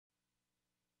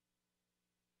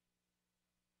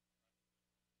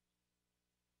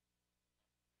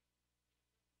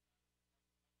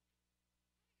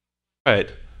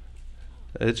Right.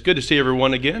 It's good to see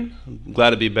everyone again. I'm glad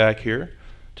to be back here.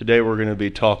 Today we're going to be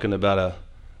talking about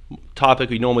a topic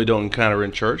we normally don't encounter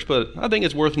in church, but I think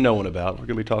it's worth knowing about. We're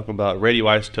going to be talking about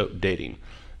radioisotope dating.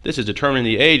 This is determining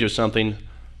the age of something,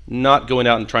 not going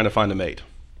out and trying to find a mate.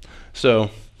 So,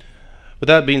 with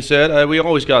that being said, we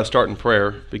always got to start in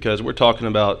prayer because we're talking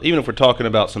about, even if we're talking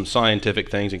about some scientific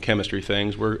things and chemistry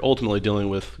things, we're ultimately dealing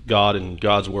with God and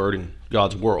God's Word and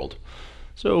God's world.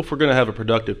 So if we're going to have a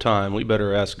productive time, we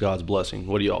better ask God's blessing.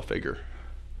 What do y'all figure?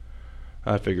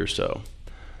 I figure so.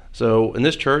 So in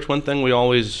this church, one thing we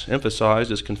always emphasize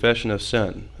is confession of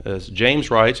sin. As James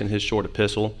writes in his short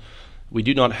epistle, we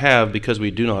do not have because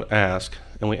we do not ask,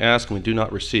 and we ask and we do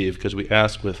not receive because we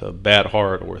ask with a bad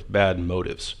heart or with bad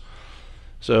motives.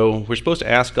 So we're supposed to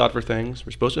ask God for things,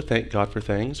 we're supposed to thank God for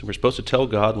things, and we're supposed to tell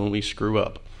God when we screw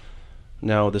up.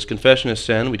 Now, this confession of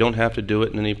sin, we don't have to do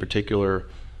it in any particular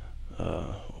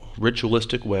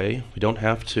ritualistic way. We don't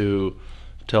have to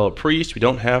tell a priest. We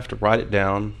don't have to write it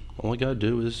down. All we got to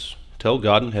do is tell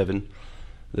God in heaven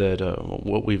that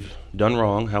what we've done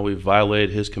wrong, how we've violated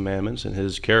His commandments and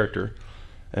His character,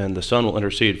 and the Son will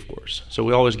intercede for us. So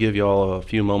we always give y'all a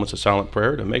few moments of silent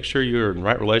prayer to make sure you're in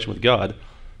right relation with God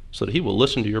so that He will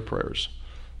listen to your prayers.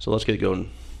 So let's get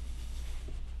going.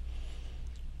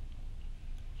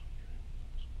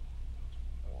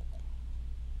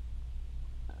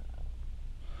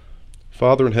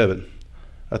 Father in heaven,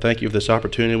 I thank you for this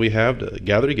opportunity we have to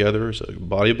gather together as a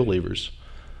body of believers,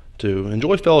 to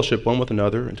enjoy fellowship one with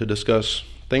another, and to discuss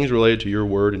things related to your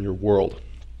word and your world.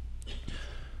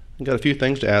 I've got a few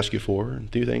things to ask you for,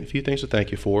 and a few things to thank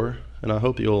you for, and I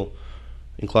hope you'll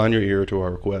incline your ear to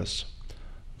our requests.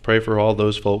 Pray for all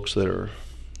those folks that are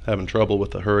having trouble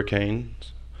with the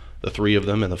hurricanes, the three of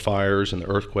them, and the fires and the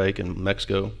earthquake in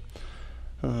Mexico.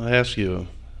 I ask you to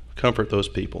comfort those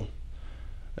people.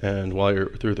 And while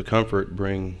you're through the comfort,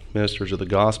 bring ministers of the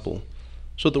gospel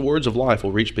so that the words of life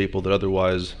will reach people that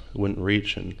otherwise wouldn't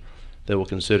reach, and they will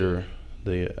consider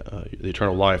the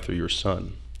eternal life through your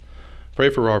Son. Pray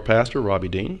for our pastor, Robbie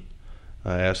Dean.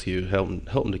 I ask you help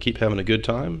him to keep having a good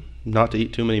time, not to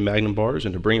eat too many Magnum bars,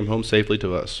 and to bring him home safely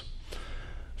to us.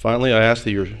 Finally, I ask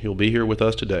that you'll be here with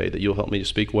us today, that you'll help me to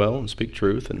speak well and speak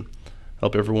truth, and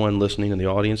help everyone listening in the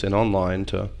audience and online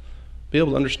to be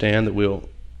able to understand that we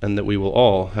will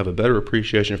all have a better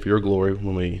appreciation for your glory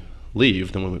when we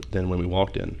leave than when we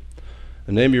walked in.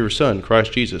 In the name of your Son,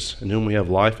 Christ Jesus, in whom we have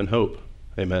life and hope.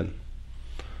 Amen.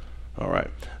 All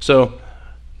right. So,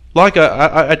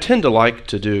 I tend to like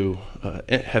to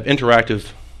have interactive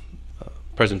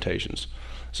presentations.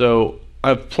 So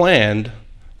I've planned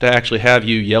to actually have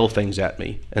you yell things at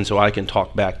me, and so I can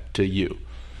talk back to you.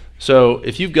 So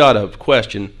if you've got a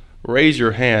question, raise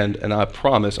your hand, and I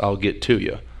promise I'll get to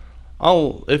you.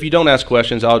 If you don't ask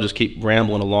questions, I'll just keep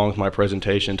rambling along with my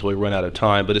presentation until we run out of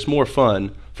time, but it's more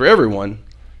fun for everyone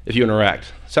if you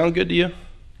interact. Sound good to you?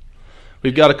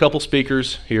 We've got a couple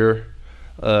speakers here,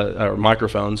 or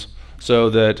microphones, so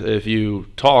that if you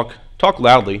talk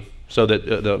loudly so that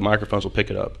the microphones will pick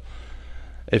it up.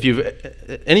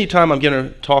 Anytime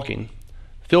I'm talking,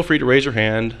 feel free to raise your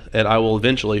hand, and I will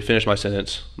eventually finish my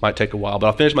sentence. Might take a while, but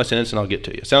I'll finish my sentence and I'll get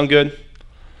to you. Sound good?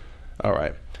 All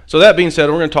right. So that being said,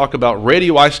 we're going to talk about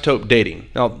radioisotope dating.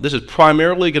 Now, this is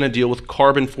primarily going to deal with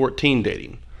carbon-14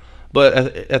 dating. But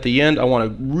at the end, I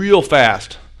want to real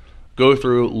fast go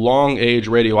through long-age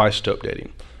radioisotope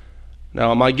dating.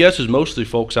 Now, my guess is most of the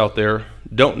folks out there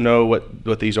don't know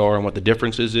what these are and what the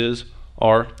differences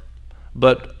are.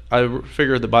 But I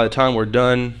figure that by the time we're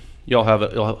done, you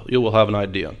will have an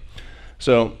idea.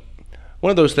 So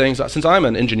one of those things, since I'm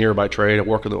an engineer by trade, I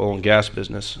work in the oil and gas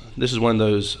business, this is one of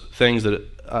those things that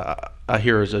I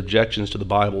hear as objections to the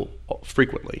Bible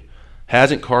frequently.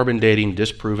 Hasn't carbon dating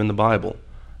disproven the Bible?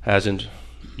 Hasn't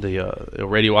the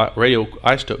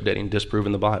radioisotope dating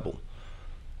disproven the Bible?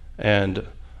 And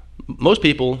most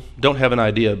people don't have an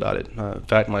idea about it. In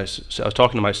fact, I was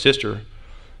talking to my sister,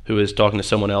 who is talking to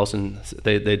someone else, and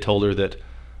they told her that,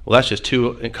 well, that's just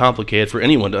too complicated for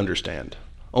anyone to understand.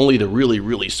 Only the really,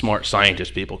 really smart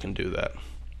scientist people can do that.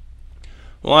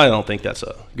 Well, I don't think that's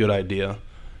a good idea.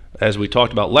 As we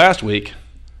talked about last week,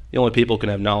 the only people who can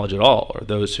have knowledge at all are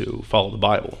those who follow the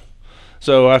Bible.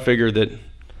 So I figured that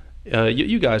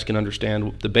you guys can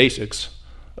understand the basics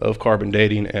of carbon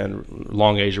dating and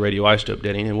long-age radioisotope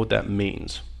dating and what that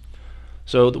means.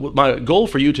 So my goal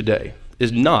for you today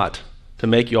is not to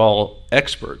make you all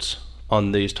experts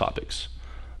on these topics,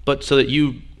 but so that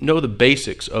you know the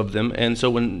basics of them, and so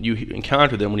when you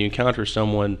encounter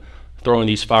someone throwing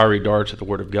these fiery darts at the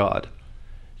Word of God,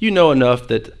 you know enough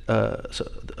that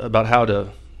about how to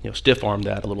stiff arm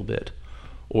that a little bit,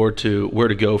 or to where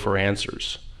to go for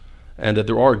answers. And that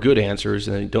there are good answers,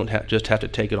 and you don't just have to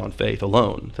take it on faith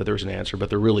alone that there's an answer,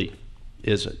 but there really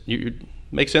isn't.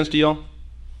 Make sense to y'all?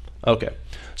 Okay.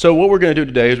 So what we're going to do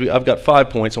today is I've got 5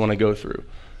 points I want to go through.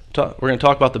 We're going to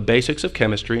talk about the basics of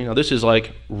chemistry. Now this is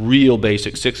like real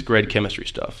basic 6th grade chemistry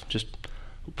stuff, just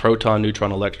proton,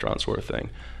 neutron, electron sort of thing.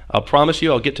 I'll promise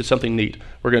you I'll get to something neat.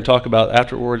 We're going to talk about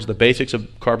afterwards the basics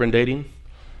of carbon dating.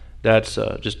 That's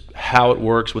just how it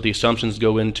works, what the assumptions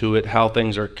go into it, how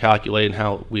things are calculated, and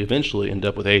how we eventually end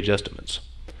up with age estimates.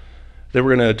 Then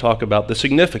we're going to talk about the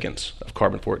significance of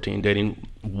carbon-14 dating.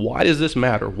 Why does this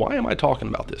matter? Why am I talking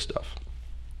about this stuff?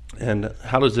 And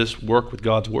how does this work with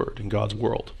God's Word and God's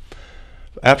world?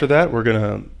 After that, I'm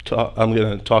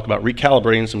going to talk about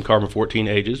recalibrating some carbon-14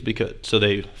 ages so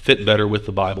they fit better with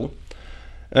the Bible.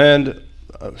 And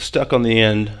stuck on the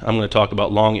end, I'm going to talk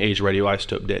about long-age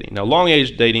radioisotope dating. Now,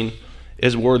 long-age dating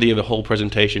is worthy of a whole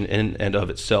presentation in and of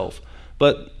itself,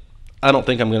 but I don't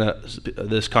think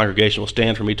this congregation will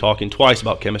stand for me talking twice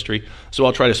about chemistry, so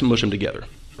I'll try to smush them together.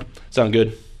 Sound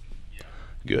good? Yeah.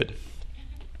 Good.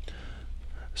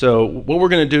 So what we're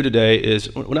going to do today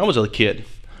is, when I was a kid,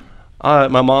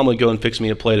 my mom would go and fix me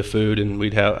a plate of food, and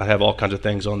I'd have all kinds of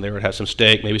things on there. I'd have some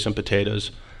steak, maybe some potatoes.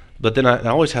 But then I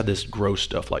always had this gross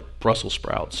stuff like Brussels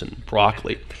sprouts and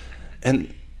broccoli.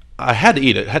 And I had to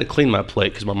eat it. I had to clean my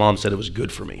plate because my mom said it was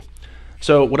good for me.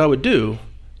 So what I would do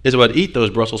is I would eat those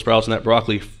Brussels sprouts and that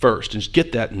broccoli first and just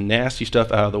get that nasty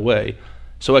stuff out of the way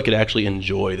so I could actually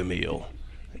enjoy the meal,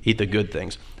 eat the good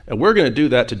things. And we're going to do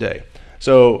that today.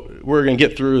 So we're going to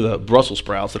get through the Brussels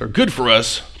sprouts that are good for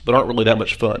us but aren't really that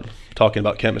much fun, talking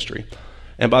about chemistry.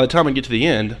 And by the time we get to the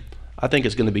end, I think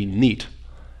it's going to be neat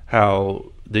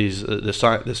how this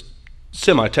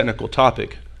semi-technical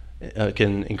topic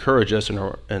can encourage us in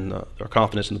our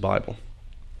confidence in the Bible.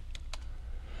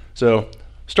 So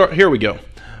here we go.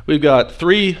 We've got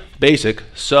 3 basic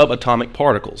subatomic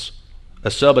particles. A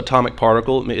subatomic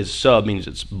particle means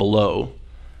it's below,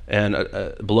 and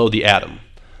below the atom.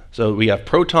 So we have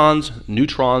protons,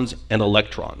 neutrons, and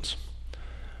electrons.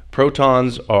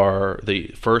 Protons are the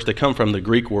first. They come from the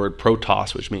Greek word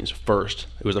protos, which means first.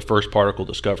 It was the first particle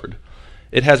discovered.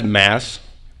 It has mass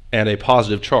and a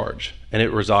positive charge, and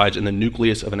it resides in the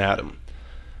nucleus of an atom.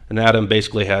 An atom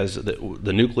basically has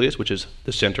the nucleus, which is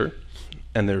the center,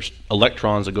 and there's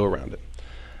electrons that go around it.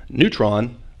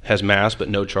 Neutron has mass but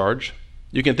no charge.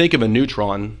 You can think of a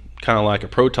neutron kind of like a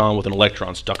proton with an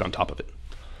electron stuck on top of it.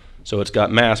 So it's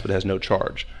got mass but has no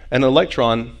charge. And an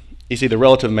electron, you see the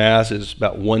relative mass is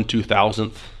about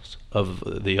 1/2000th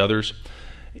of the others.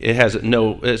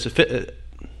 It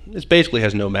basically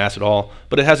has no mass at all,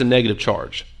 but it has a negative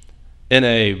charge. In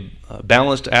a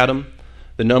balanced atom,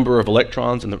 the number of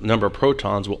electrons and the number of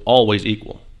protons will always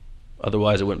equal.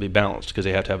 Otherwise, it wouldn't be balanced because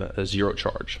they have to have a zero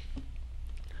charge.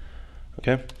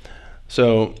 Okay?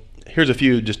 So here's a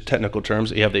few just technical terms.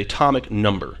 You have the atomic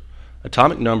number.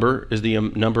 Atomic number is the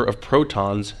number of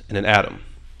protons in an atom.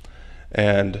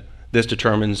 And this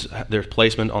determines their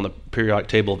placement on the periodic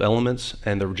table of elements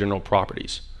and their general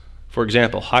properties. For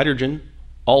example, hydrogen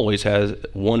always has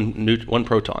one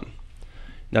proton.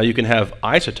 Now you can have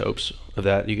isotopes of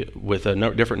that with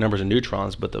different numbers of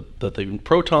neutrons, but the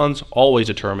protons always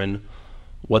determine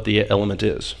what the element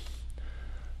is.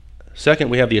 Second,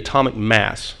 we have the atomic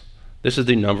mass. This is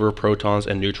the number of protons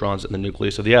and neutrons in the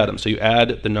nucleus of the atom. So you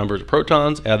add the numbers of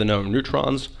protons, add the number of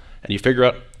neutrons, and you figure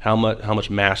out how much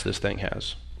mass this thing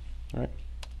has. All right?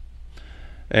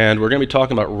 And we're going to be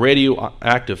talking about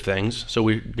radioactive things, so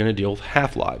we're going to deal with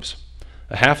half-lives.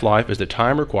 A half-life is the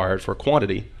time required for a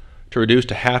quantity to reduce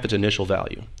to half its initial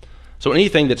value. So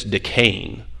anything that's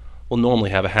decaying will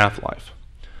normally have a half-life.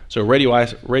 So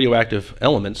radioactive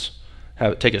elements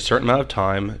take a certain amount of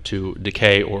time to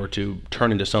decay or to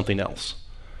turn into something else.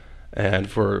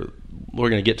 And we're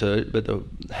going to get to it, but the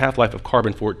half-life of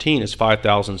carbon-14 is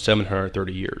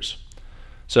 5,730 years.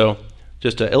 So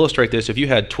just to illustrate this, if you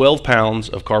had 12 pounds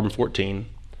of carbon-14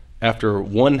 after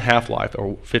one half-life,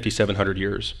 or 5,700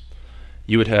 years,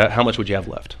 you would have, how much would you have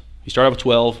left? You start out with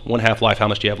 12, one half-life, how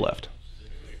much do you have left?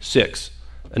 6.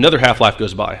 Another half-life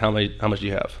goes by, how much do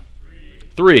you have?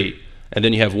 3. And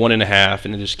then you have 1.5,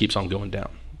 and it just keeps on going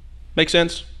down. Make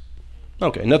sense?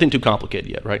 Okay, nothing too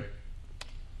complicated yet, right?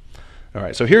 All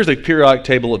right, so here's the periodic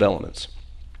table of elements.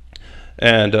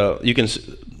 And you can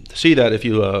see that if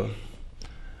you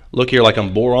look here like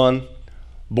on boron.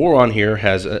 Boron here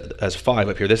has 5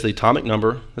 up here. This is the atomic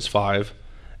number, that's 5.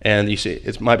 And you see,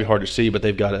 it might be hard to see, but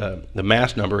they've got the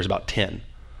mass number is about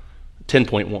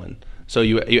 10.1. So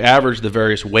you average the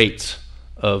various weights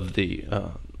of the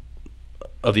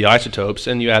of the isotopes,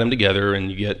 and you add them together,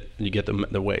 and you get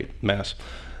the weight mass.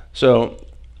 So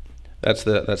that's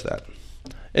that.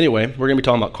 Anyway, we're going to be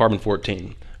talking about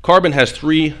carbon-14. Carbon has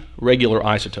 3 regular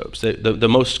isotopes. The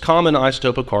most common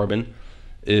isotope of carbon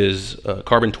is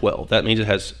carbon-12. That means it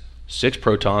has 6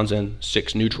 protons and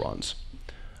 6 neutrons.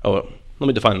 Oh, let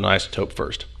me define an isotope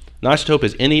first. An isotope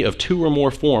is any of 2 or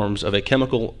more forms of a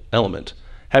chemical element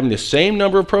having the same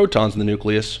number of protons in the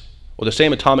nucleus, or the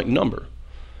same atomic number,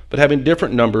 but having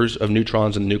different numbers of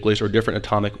neutrons in the nucleus or different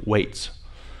atomic weights.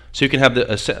 So you can have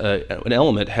an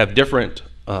element have different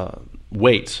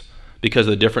weights because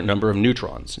of the different number of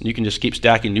neutrons. And you can just keep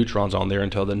stacking neutrons on there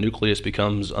until the nucleus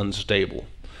becomes unstable.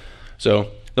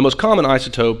 So the most common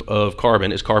isotope of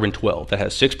carbon is carbon-12. That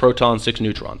has 6 protons, 6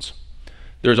 neutrons.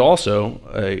 There's also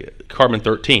a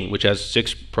carbon-13, which has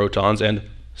 6 protons and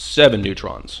 7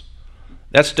 neutrons.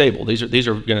 That's stable. These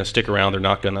are going to stick around. They're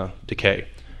not going to decay.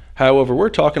 However, we're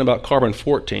talking about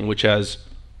carbon-14, which has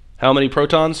how many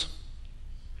protons?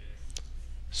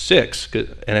 6,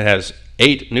 and it has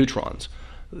 8 neutrons.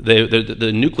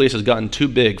 The nucleus has gotten too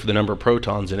big for the number of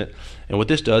protons in it, and what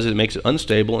this does is it makes it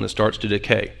unstable and it starts to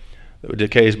decay. It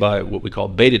decays by what we call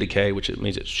beta decay, which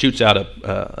means it shoots out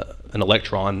an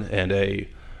electron, and a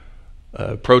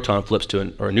proton flips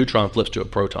to or a neutron flips to a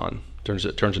proton, turns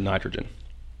to nitrogen.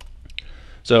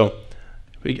 So,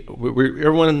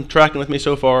 everyone tracking with me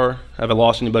so far? Have I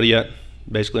lost anybody yet?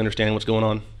 Basically understanding what's going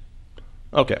on?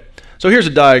 Okay. So here's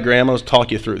a diagram. I'll talk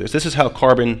you through this. This is how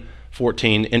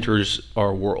carbon-14 enters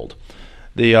our world.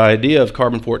 The idea of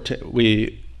carbon-14,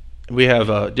 we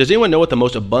have, does anyone know what the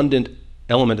most abundant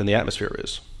element in the atmosphere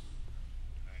is?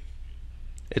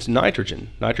 It's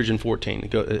nitrogen,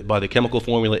 nitrogen-14, by the chemical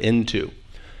formula N2.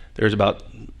 There's about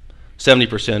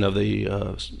 70%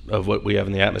 of what we have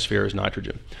in the atmosphere is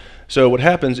nitrogen. So what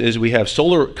happens is we have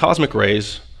solar cosmic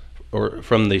rays or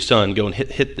from the sun go and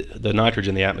hit the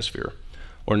nitrogen in the atmosphere,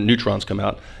 or neutrons come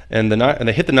out, and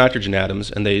they hit the nitrogen atoms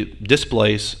and they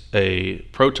displace a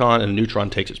proton, and a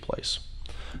neutron takes its place.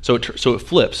 So it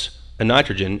flips a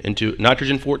nitrogen into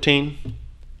nitrogen-14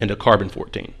 into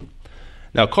carbon-14.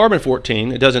 Now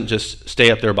carbon-14, it doesn't just stay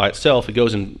up there by itself. It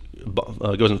goes and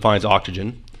finds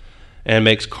oxygen and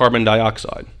makes carbon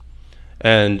dioxide.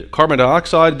 And carbon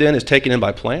dioxide then is taken in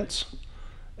by plants,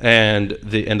 and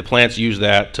the plants use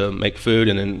that to make food,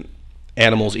 and then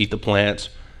animals eat the plants,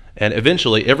 and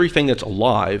eventually everything that's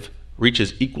alive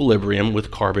reaches equilibrium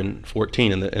with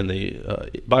carbon-14 in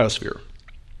the biosphere.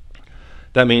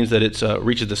 That means that it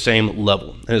reaches the same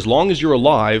level. And as long as you're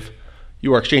alive,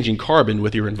 you are exchanging carbon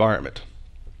with your environment.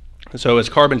 And so as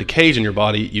carbon decays in your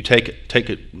body, you take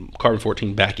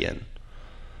carbon-14 back in.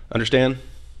 Understand?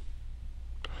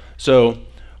 So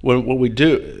what we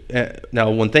do now,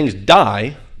 when things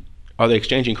die, are they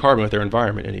exchanging carbon with their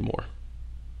environment anymore?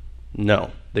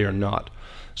 No, they are not.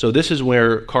 So this is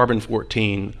where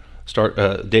carbon-14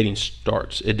 dating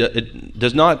starts. It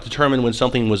does not determine when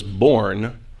something was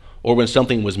born or when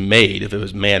something was made, if it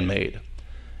was man-made.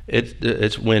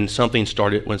 It's when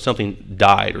something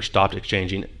died or stopped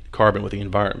exchanging carbon with the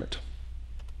environment.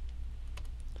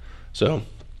 So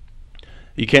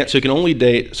you can only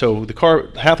date. So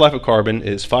the half-life of carbon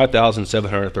is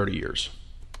 5,730 years.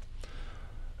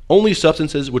 Only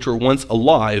substances which were once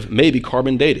alive may be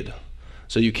carbon dated.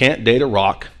 So you can't date a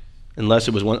rock unless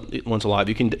it was once alive.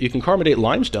 You can carbon date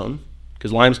limestone,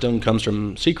 because limestone comes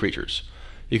from sea creatures.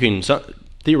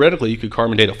 Theoretically, you could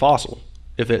carbon date a fossil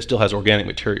if it still has organic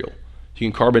material. You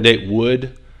can carbon date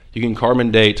wood. You can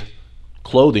carbon date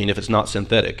clothing if it's not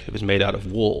synthetic, if it's made out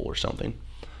of wool or something.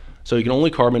 So you can only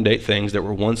carbon date things that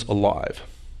were once alive.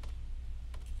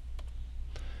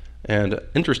 And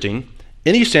interesting,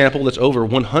 any sample that's over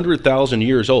 100,000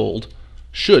 years old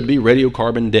should be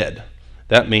radiocarbon dead.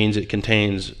 That means it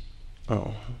contains,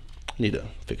 I need to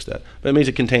fix that. But it means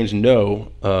it contains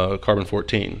no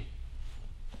carbon-14.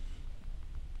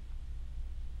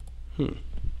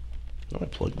 I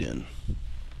plugged in.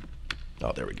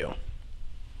 Oh, there we go.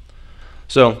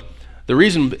 So the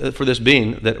reason for this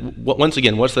being that, once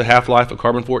again, what's the half-life of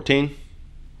carbon-14?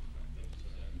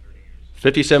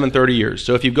 5730 years.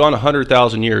 So if you've gone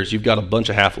 100,000 years, you've got a bunch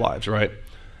of half-lives, right?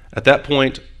 At that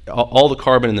point, all the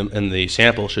carbon in the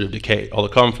sample should have decayed. All the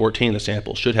carbon-14 in the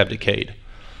sample should have decayed.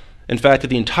 In fact, if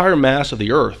the entire mass of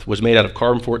the Earth was made out of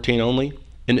carbon-14 only,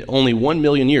 in only 1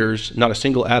 million years, not a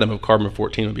single atom of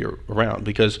carbon-14 would be around,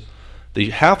 because the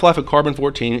half-life of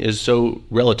carbon-14 is so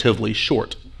relatively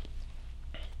short.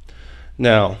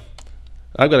 Now,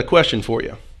 I've got a question for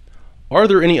you. Are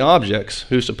there any objects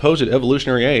whose supposed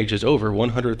evolutionary age is over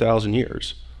 100,000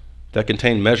 years that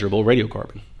contain measurable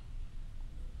radiocarbon?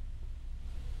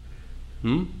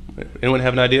 Anyone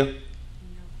have an idea?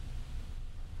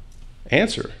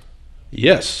 Answer: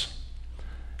 yes.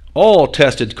 All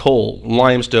tested coal,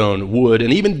 limestone, wood,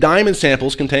 and even diamond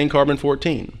samples contain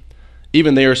carbon-14,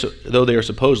 even though they are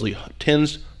supposedly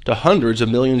tens to hundreds of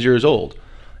millions years old.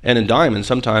 And in diamonds,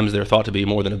 sometimes they're thought to be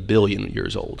more than 1 billion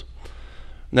years old.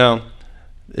 Now,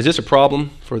 is this a problem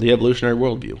for the evolutionary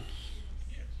worldview?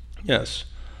 Yes.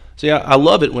 See, I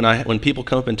love it when people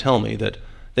come up and tell me that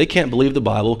they can't believe the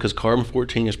Bible because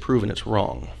carbon-14 has proven it's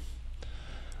wrong.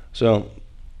 So,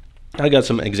 I got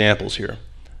some examples here.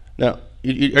 Now, do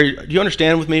you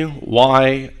understand with me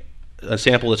why a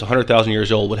sample that's 100,000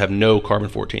 years old would have no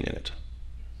carbon-14 in it?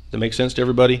 Does that make sense to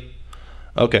everybody?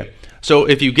 Okay. So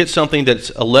if you get something that's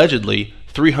allegedly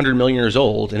 300 million years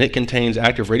old and it contains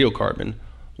active radiocarbon,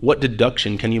 what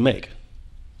deduction can you make?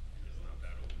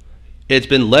 It's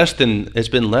been less than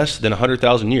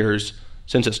 100,000 years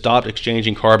since it stopped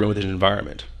exchanging carbon with its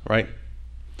environment, right?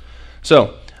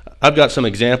 So I've got some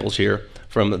examples here.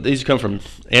 These come from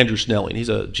Andrew Snelling. He's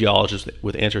a geologist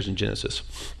with Answers in Genesis.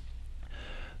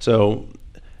 So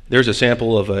there's a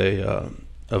sample of a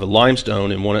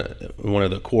limestone in one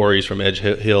of the quarries from Edge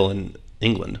Hill in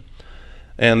England,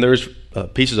 and there's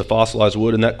pieces of fossilized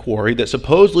wood in that quarry that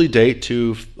supposedly date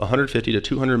to 150 to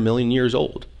 200 million years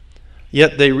old.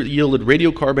 Yet they yielded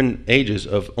radiocarbon ages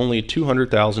of only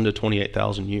 200,000 to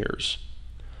 28,000 years.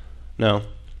 Now,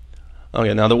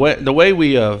 the way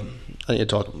we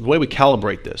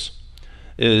calibrate this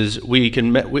is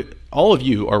all of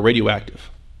you are radioactive.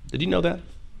 Did you know that?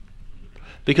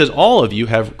 Because all of you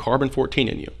have carbon-14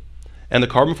 in you, and the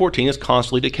carbon-14 is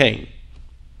constantly decaying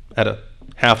at a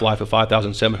half-life of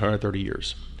 5,730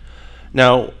 years.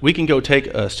 Now, we can go take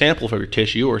a sample of your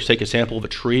tissue or take a sample of a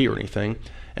tree or anything,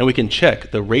 and we can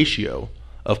check the ratio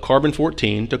of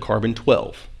carbon-14 to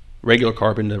carbon-12, regular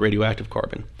carbon to radioactive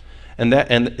carbon. And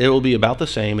it will be about the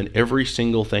same in every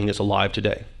single thing that's alive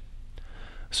today.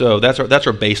 So that's our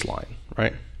baseline,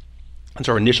 right? That's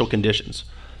our initial conditions.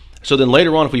 So then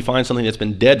later on, if we find something that's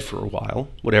been dead for a while,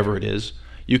 whatever it is,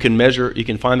 you can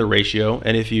find the ratio,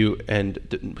 and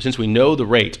since we know the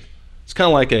rate, it's kind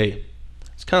of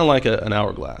like an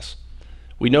hourglass.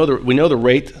 We know the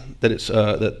rate that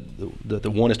that the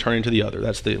one is turning to the other.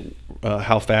 That's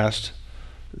how fast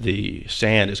the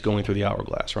sand is going through the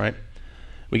hourglass, right?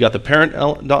 We got the parent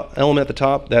element at the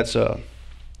top. That's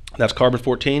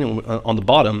carbon-14, and on the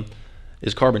bottom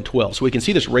is carbon-12. So we can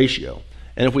see this ratio,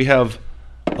 and if we have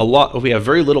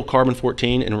very little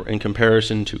carbon-14 in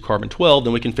comparison to carbon-12,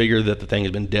 then we can figure that the thing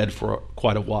has been dead for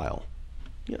quite a while.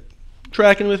 Yeah.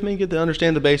 Tracking with me? Get to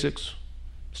understand the basics?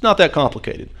 It's not that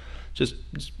complicated.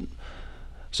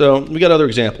 So we got other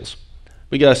examples.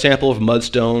 We got a sample of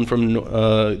mudstone from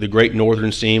the Great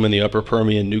Northern Seam in the Upper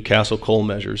Permian Newcastle coal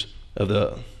measures of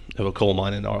a coal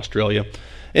mine in Australia,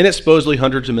 and it's supposedly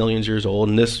hundreds of millions years old.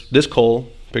 And this coal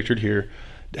pictured here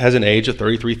has an age of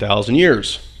 33,000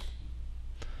 years.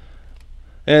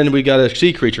 And we got a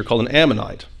sea creature called an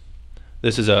ammonite.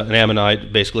 This is an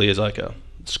ammonite, basically is like a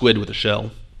squid with a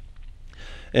shell.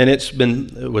 And it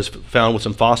was found with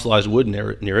some fossilized wood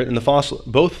near it. And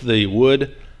both the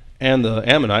wood and the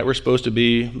ammonite were supposed to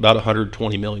be about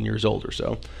 120 million years old or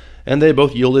so. And they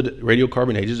both yielded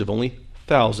radiocarbon ages of only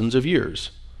thousands of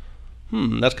years.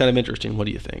 That's kind of interesting. What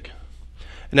do you think?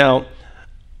 Now,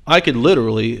 I could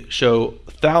literally show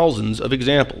thousands of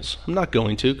examples. I'm not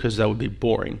going to because that would be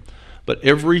boring. But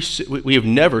we have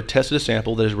never tested a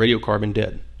sample that is radiocarbon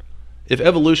dead. If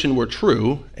evolution were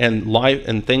true and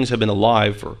things have been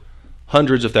alive for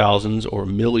hundreds of thousands or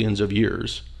millions of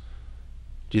years,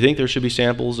 do you think there should be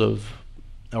samples of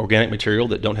organic material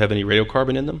that don't have any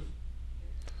radiocarbon in them?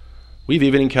 We've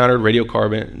even encountered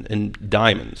radiocarbon in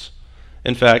diamonds.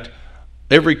 In fact,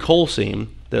 every coal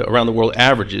seam that around the world it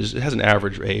has an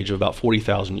average age of about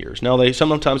 40,000 years. Now,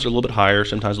 sometimes they're a little bit higher,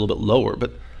 sometimes a little bit lower,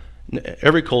 but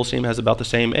every coal seam has about the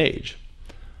same age.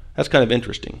 That's kind of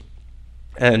interesting.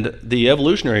 And the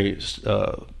evolutionary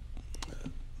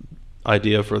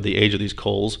idea for the age of these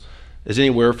coals is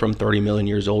anywhere from 30 million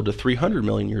years old to 300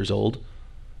 million years old,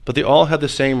 but they all have the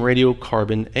same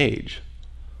radiocarbon age.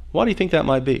 Why do you think that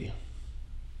might be?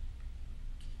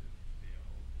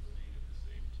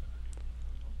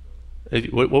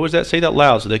 What was that? Say that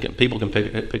loud so people can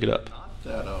pick it up. Not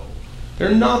that old.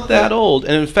 They're not that old,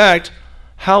 and in fact,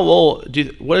 how old?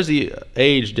 What is the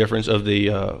age difference of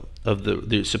the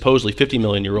supposedly 50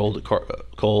 million year old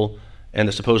coal and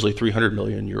the supposedly 300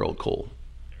 million year old coal?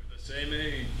 They're the same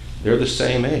age. They're the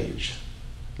same age.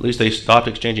 At least they stopped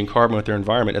exchanging carbon with their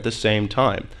environment at the same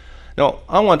time. Now,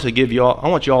 I want you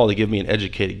all to give me an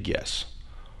educated guess.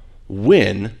 I'm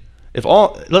going to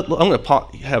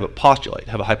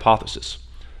have a hypothesis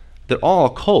that all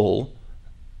coal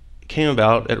came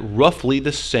about at roughly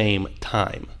the same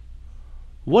time.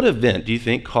 What event do you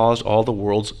think caused all the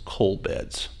world's coal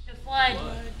beds? The flood.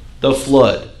 The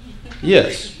flood.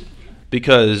 Yes,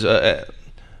 because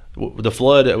the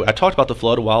flood, I talked about the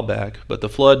flood a while back, but the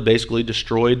flood basically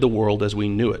destroyed the world as we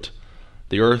knew it.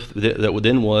 The earth that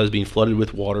then was being flooded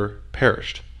with water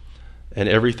perished, and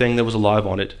everything that was alive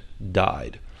on it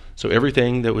died. So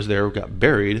everything that was there got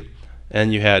buried,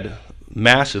 and you had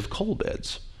massive coal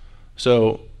beds.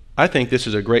 So I think this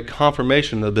is a great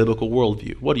confirmation of the biblical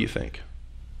worldview. What do you think?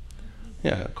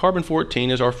 Yeah,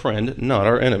 carbon-14 is our friend, not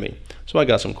our enemy. So I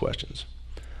got some questions.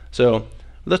 So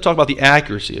let's talk about the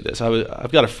accuracy of this.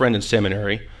 I've got a friend in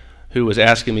seminary who was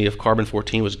asking me if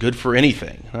carbon-14 was good for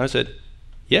anything. And I said,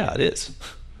 yeah, it is.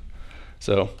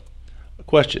 So, a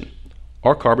question.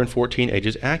 Are carbon-14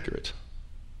 ages accurate?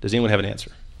 Does anyone have an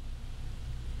answer?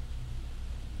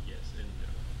 Yes and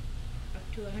no.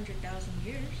 Up to 100,000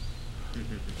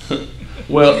 years.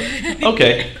 Well,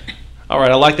 okay. All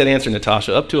right, I like that answer,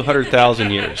 Natasha. Up to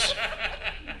 100,000 years.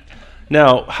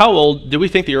 Now, how old do we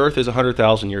think the Earth is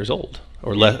 100,000 years old?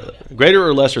 Or greater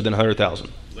or lesser than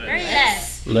 100,000?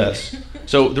 Less. Less.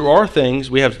 So there are things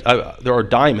there are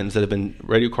diamonds that have been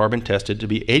radiocarbon tested to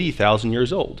be 80,000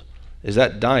 years old. Is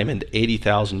that diamond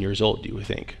 80,000 years old, do you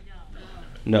think?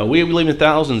 No, we believe in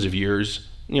thousands of years,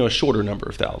 a shorter number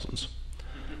of thousands.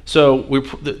 So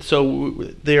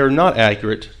they are not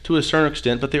accurate to a certain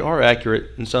extent, but they are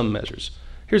accurate in some measures.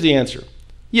 Here's the answer.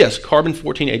 Yes,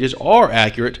 carbon-14 ages are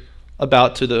accurate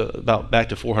about back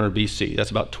to 400 BC.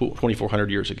 That's about 2,400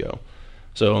 years ago.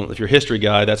 So if you're a history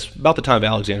guy, that's about the time of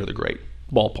Alexander the Great,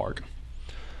 ballpark.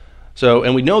 So,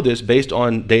 and we know this based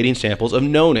on dating samples of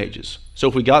known ages. So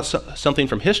if we got something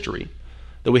from history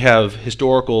that we have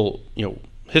historical,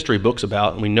 history books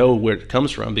about, and we know where it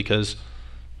comes from because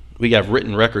we have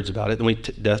written records about it, and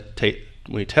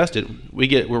we test it,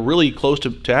 we're really close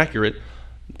to accurate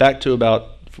back to about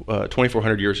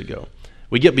 2,400 years ago.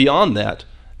 We get beyond that,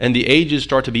 and the ages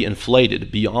start to be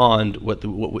inflated beyond what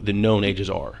the known ages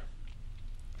are.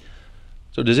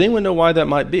 So does anyone know why that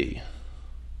might be?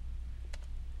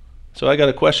 So I got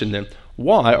a question then.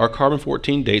 Why are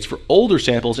carbon-14 dates for older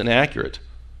samples inaccurate,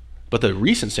 but the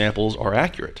recent samples are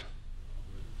accurate?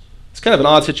 It's kind of an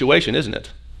odd situation, isn't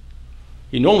it?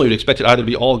 You normally would expect it either to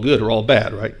be all good or all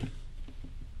bad, right?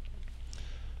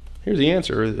 Here's the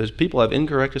answer, is people have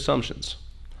incorrect assumptions.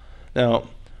 Now,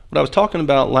 what I was talking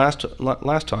about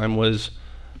last time was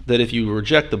that if you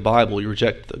reject the Bible, you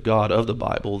reject the God of the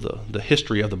Bible, the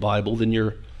history of the Bible, then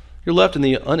you're left in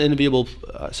the unenviable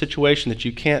situation that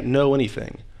you can't know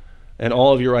anything, and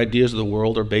all of your ideas of the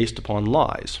world are based upon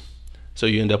lies. So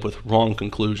you end up with wrong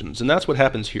conclusions, and that's what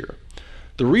happens here.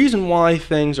 The reason why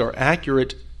things are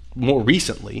accurate more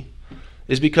recently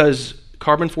is because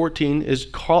carbon-14 is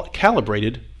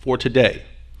calibrated for today.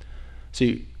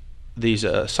 See, these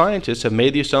scientists have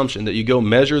made the assumption that you go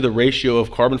measure the ratio of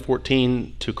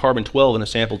carbon-14 to carbon-12 in a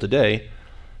sample today,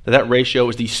 that ratio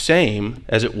is the same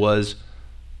as it was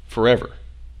forever.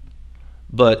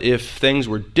 But if things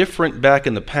were different back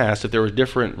in the past, if there were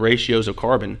different ratios of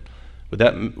carbon, would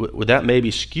that maybe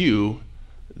skew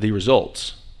the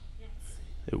results? Yes.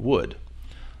 It would.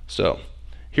 So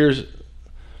here's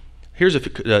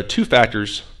two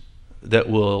factors that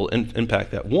will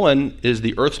impact that. One is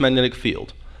the Earth's magnetic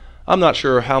field. I'm not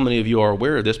sure how many of you are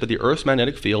aware of this, but the Earth's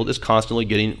magnetic field is constantly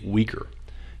getting weaker.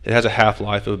 It has a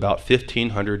half-life of about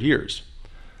 1,500 years.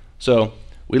 So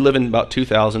we live in about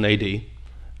 2000 AD.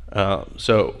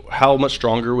 So how much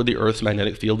stronger would the Earth's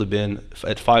magnetic field have been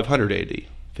at 500 AD,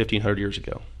 1,500 years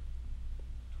ago?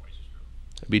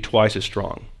 It'd be twice as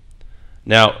strong.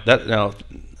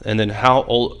 And then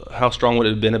how strong would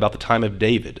it have been about the time of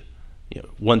David,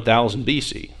 1000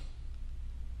 BC?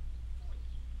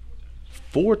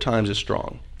 4 times as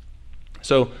strong.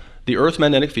 So the Earth's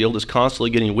magnetic field is constantly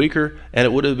getting weaker, and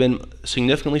it would have been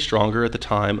significantly stronger at the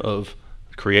time of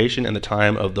creation and the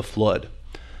time of the flood.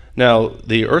 Now,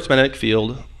 the Earth's magnetic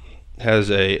field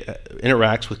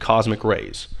interacts with cosmic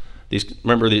rays.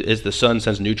 Remember, as the sun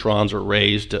sends neutrons or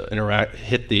rays to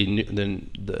hit the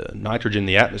nitrogen in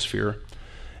the atmosphere,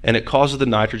 and it causes the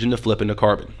nitrogen to flip into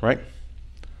carbon, right?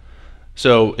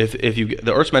 So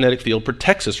the Earth's magnetic field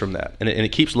protects us from that, and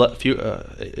it keeps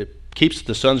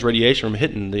the sun's radiation from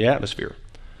hitting the atmosphere.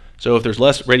 So if there's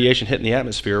less radiation hitting the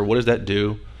atmosphere, what does that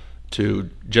do to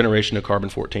generation of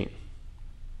carbon-14?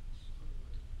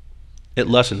 It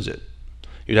lessens it.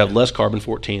 You'd have less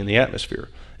carbon-14 in the atmosphere.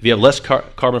 If you have less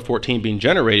carbon-14 being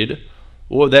generated,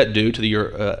 what would that do to your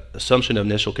assumption of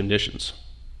initial conditions?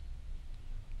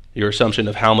 Your assumption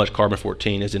of how much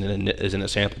carbon-14 is in a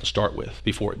sample to start with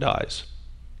before it dies.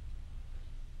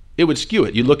 it would skew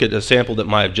it. You look at a sample that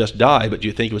might have just died, but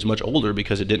you think it was much older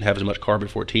because it didn't have as much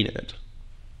carbon-14 in it.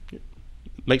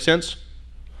 Make sense?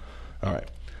 All right.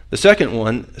 The second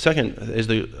is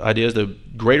the idea is the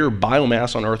greater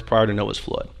biomass on Earth prior to Noah's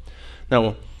flood.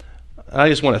 Now, I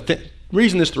just want to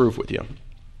reason this through with you.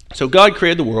 So God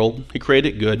created the world. He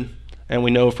created it good. And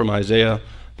we know from Isaiah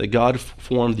that God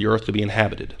formed the earth to be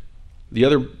inhabited. The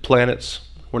other planets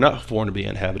were not formed to be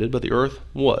inhabited, but the earth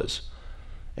was.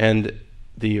 And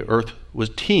the earth was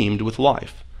teemed with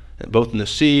life, both in the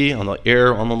sea, on the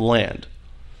air, on the land.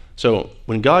 So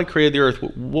when God created the earth,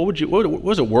 what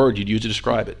was a word you'd use to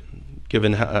describe it,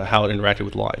 given how it interacted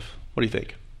with life? What do you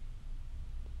think?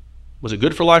 Was it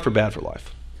good for life or bad for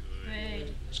life?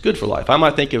 Good. It's good for life.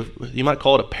 You might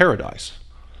call it a paradise.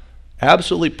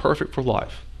 Absolutely perfect for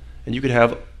life. And you could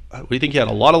have, do you think you had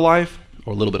a lot of life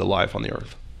or a little bit of life on the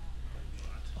earth?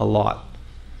 A lot.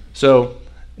 So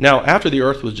now after the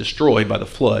earth was destroyed by the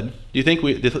flood, do you think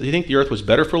the earth was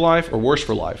better for life or worse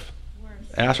for life?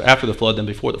 Worse. After the flood than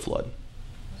before the flood?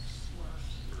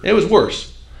 It was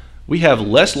worse. We have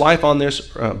less life on this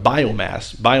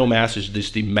biomass. Biomass is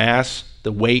just the mass,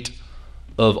 the weight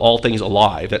of all things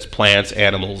alive. That's plants,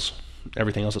 animals,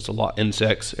 everything else that's alive,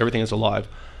 insects, everything that's alive.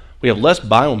 We have less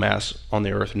biomass on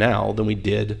the earth now than we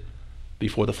did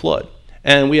before the flood.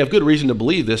 And we have good reason to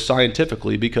believe this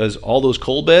scientifically because all those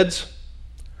coal beds,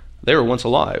 they were once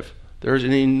alive. There's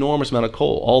an enormous amount of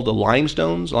coal. All the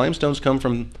limestones come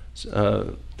from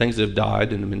things that have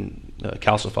died and been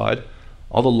calcified.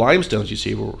 All the limestones you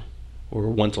see were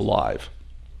once alive.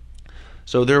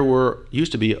 So there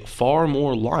used to be far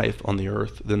more life on the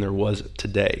earth than there was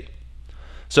today.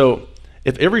 So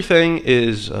if everything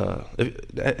is, if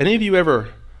any of you ever,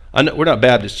 I know we're not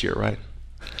Baptists here, right?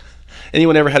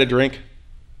 Anyone ever had a drink?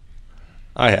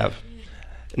 I have.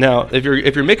 Now, if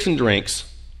you're mixing drinks,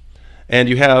 and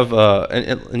you have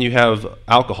and you have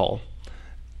alcohol,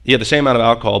 you have the same amount of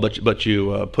alcohol, but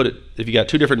you put it. If you got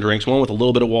two different drinks, one with a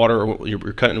little bit of water, or what you're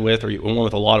cutting with, or one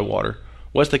with a lot of water,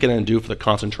 what's that going to do for the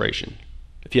concentration?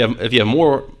 If you have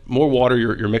more water,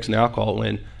 you're mixing the alcohol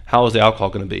in. How is the alcohol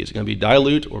going to be? Is it going to be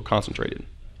dilute or concentrated?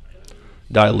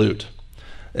 Dilute.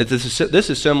 This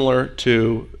is similar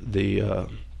to the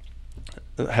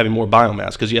having more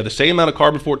biomass because you have the same amount of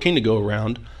carbon-14 to go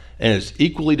around, and it's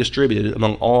equally distributed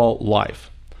among all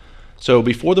life. So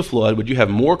before the flood, would you have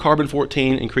more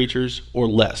carbon-14 in creatures or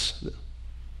less?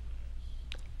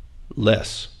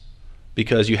 Less,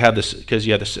 because you have this. Because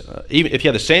you have this. Even if you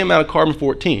have the same amount of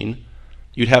carbon-14,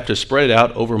 you'd have to spread it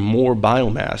out over more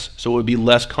biomass, so it would be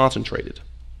less concentrated.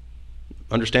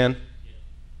 Understand?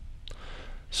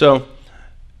 So,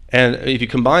 and if you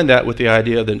combine that with the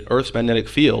idea of the Earth's magnetic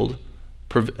field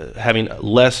having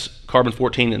less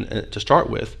carbon-14 to start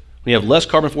with, when you have less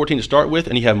carbon-14 to start with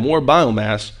and you have more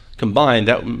biomass combined,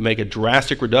 that would make a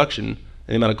drastic reduction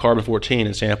in the amount of carbon-14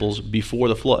 in samples before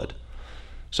the flood.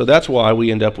 So that's why we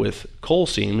end up with coal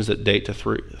seams that date to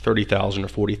 30,000 or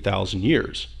 40,000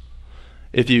 years.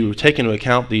 If you take into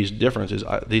account these differences,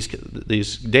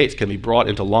 these dates can be brought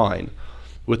into line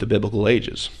with the biblical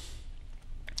ages.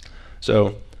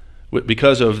 So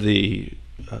because of the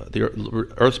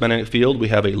Earth's magnetic field, we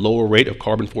have a lower rate of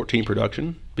carbon-14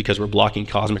 production because we're blocking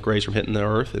cosmic rays from hitting the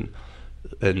Earth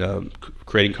and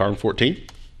creating carbon-14.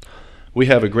 We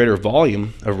have a greater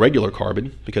volume of regular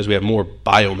carbon because we have more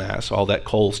biomass. All that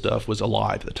coal stuff was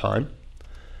alive at the time.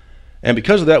 And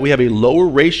because of that, we have a lower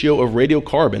ratio of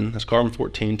radiocarbon, that's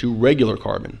carbon-14, to regular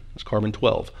carbon, that's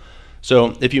carbon-12.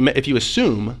 So if you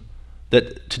assume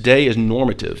that today is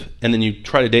normative, and then you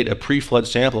try to date a pre-flood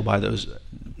sample by those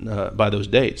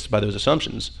dates, by those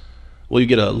assumptions, will you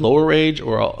get a lower age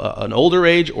or an older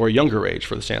age or a younger age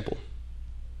for the sample?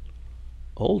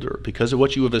 Older, because of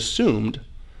what you have assumed,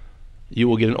 you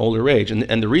will get an older age.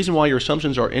 And the reason why your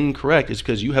assumptions are incorrect is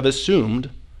because you have assumed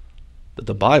that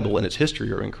the Bible and its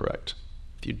history are incorrect.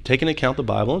 If you take into account the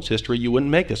Bible and its history, you wouldn't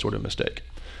make this sort of mistake.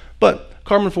 But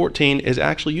carbon-14 is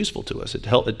actually useful to us.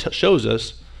 It shows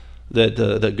us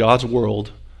that God's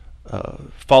world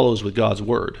follows with God's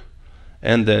word,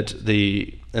 and that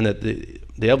the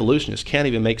evolutionists can't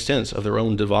even make sense of their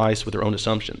own device with their own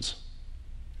assumptions.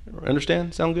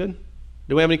 Understand? Sound good?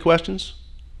 Do we have any questions?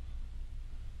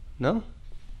 No?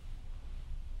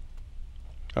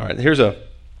 All right,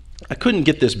 I couldn't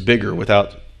get this bigger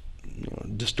without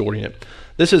distorting it.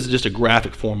 This is just a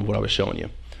graphic form of what I was showing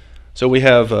you. So we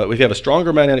have a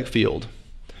stronger magnetic field,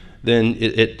 then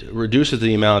it reduces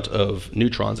the amount of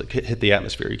neutrons that hit the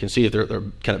atmosphere. You can see if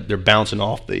they're bouncing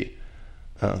off the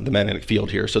magnetic field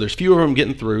here. So there's fewer of them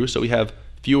getting through, so we have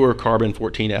fewer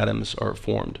carbon-14 atoms are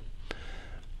formed.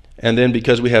 And then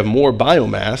because we have more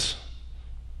biomass,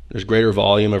 There's greater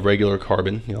volume of regular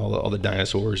carbon, all the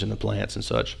dinosaurs and the plants and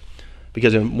such.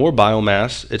 Because in more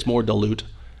biomass, it's more dilute,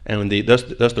 and thus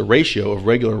the ratio of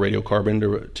regular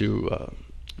radiocarbon to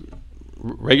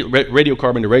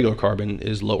radiocarbon to regular carbon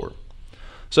is lower.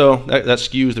 So that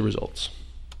skews the results.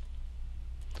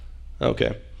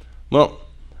 Okay, well,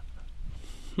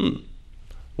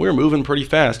 we're moving pretty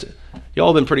fast.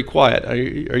 Y'all have been pretty quiet. Are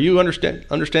you understand?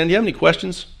 Do you have any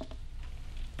questions?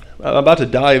 I'm about to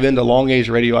dive into long-age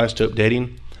radioisotope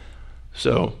dating.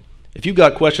 So if you've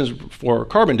got questions for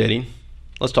carbon dating,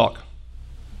 let's talk.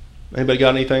 Anybody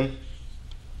got anything?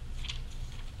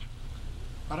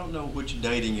 I don't know which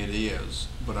dating it is,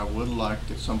 but I would like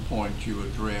at some point you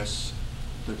address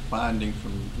the finding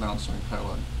from Mount St.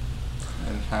 Helens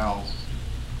and how...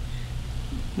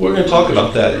 We're going to talk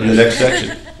about that in the next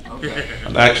section. Okay.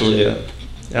 I'm actually,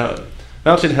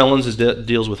 Mount St. Helens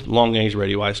deals with long-age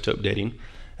radioisotope dating,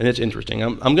 and it's interesting.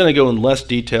 I'm going to go in less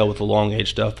detail with the long-age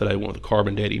stuff that I went with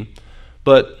carbon dating,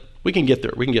 but we can get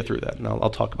there. We can get through that, and I'll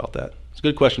talk about that. It's a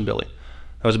good question, Billy.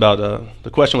 That was about the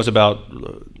question was about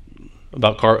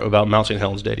Mount St.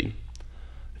 Helens dating.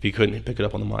 If you couldn't pick it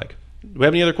up on the mic, do we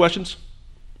have any other questions?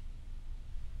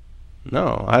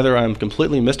 No. Either I'm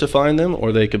completely mystifying them,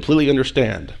 or they completely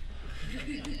understand.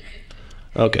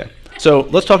 Okay. So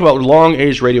let's talk about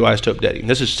long-age radioisotope dating.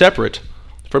 This is separate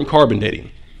from carbon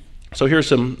dating. So here's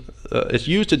some. It's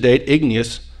used to date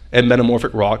igneous and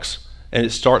metamorphic rocks, and it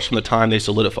starts from the time they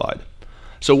solidified.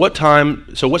 So what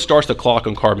starts the clock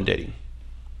on carbon dating?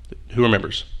 Who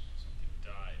remembers?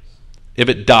 If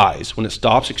it dies, when it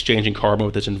stops exchanging carbon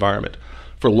with its environment.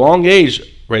 For long-age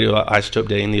radioisotope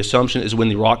dating, the assumption is when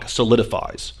the rock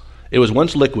solidifies. It was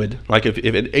once liquid, like if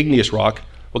an igneous rock.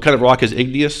 What kind of rock is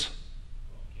igneous?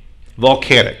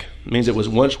 Volcanic. It means it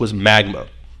once was magma.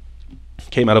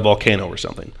 Came out of a volcano or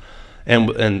something. And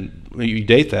when you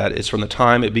date that, it's from the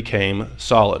time it became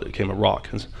solid. It became a rock.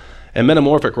 And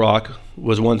metamorphic rock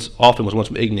often was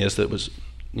once igneous that was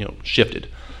shifted.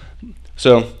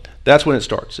 So that's when it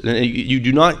starts. And you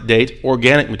do not date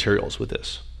organic materials with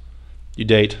this. You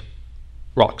date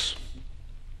rocks.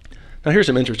 Now here's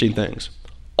some interesting things.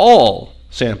 All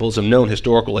samples of known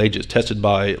historical ages tested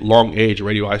by long-age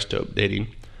radioisotope dating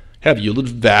have yielded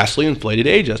vastly inflated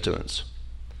age estimates.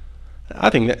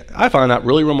 I find that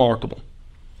really remarkable.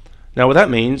 Now what that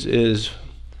means is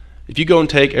if you go and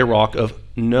take a rock of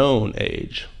known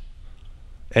age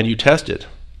and you test it,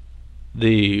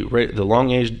 the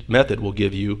long-age method will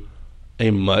give you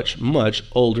a much, much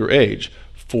older age.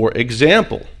 For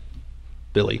example,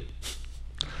 Billy,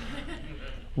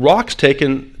 rocks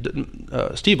taken,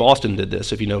 Steve Austin did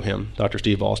this, if you know him, Dr.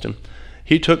 Steve Austin.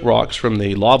 He took rocks from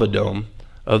the lava dome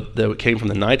that came from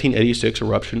the 1986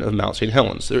 eruption of Mount St.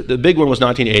 Helens. The big one was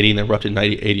 1980 and erupted in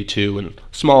 1982, and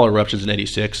smaller eruptions in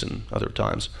 86 and other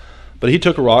times. But he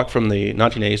took a rock from the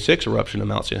 1986 eruption of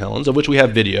Mount St. Helens, of which we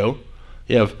have video.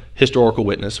 You have historical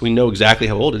witness. We know exactly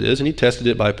how old it is, and he tested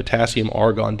it by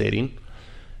potassium-argon dating,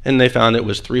 and they found it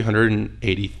was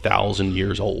 380,000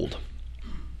 years old.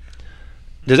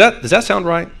 Does that sound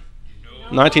right?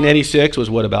 No. 1986 was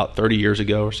about 30 years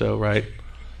ago or so, right?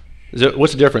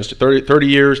 What's the difference? 30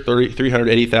 years,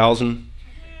 380,000?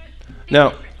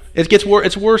 Now, it's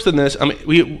worse than this. I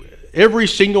mean, every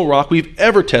single rock we've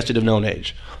ever tested of known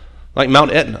age, like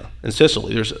Mount Etna in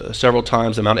Sicily, there's several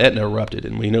times that Mount Etna erupted,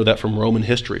 and we know that from Roman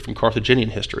history, from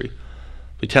Carthaginian history.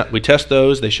 We test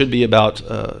those. They should be about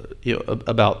 30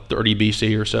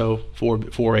 BC or so,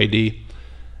 4 AD,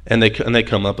 and they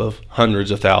come up of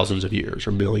hundreds of thousands of years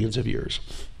or millions of years.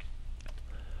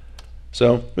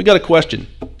 So we got a question: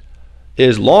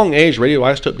 is long-age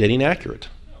radioisotope dating accurate?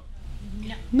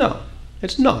 No,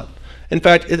 it's not. In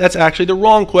fact, that's actually the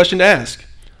wrong question to ask,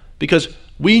 because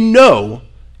we know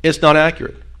it's not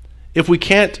accurate. If we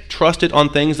can't trust it on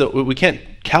things we can't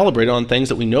calibrate it on things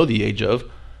that we know the age of,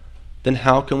 then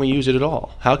how can we use it at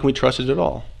all? How can we trust it at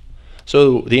all?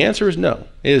 So the answer is no.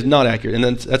 It is not accurate,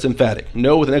 and that's emphatic.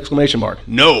 No with an exclamation mark.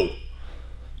 No.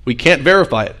 We can't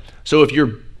verify it. So if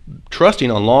you're trusting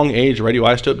on long-age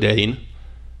radioisotope dating,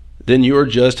 then you're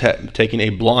just taking a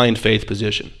blind faith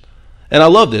position. And I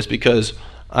love this because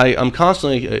I'm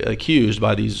constantly accused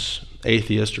by these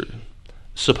atheists or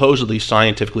supposedly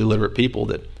scientifically literate people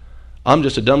that I'm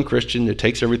just a dumb Christian who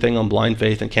takes everything on blind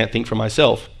faith and can't think for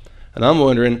myself. And I'm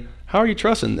wondering, how are you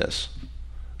trusting this?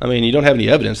 I mean, you don't have any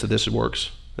evidence that this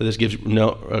works, that this gives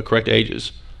correct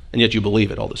ages, and yet you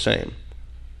believe it all the same.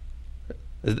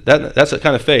 That's a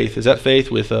kind of faith. Is that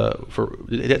faith with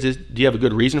do you have a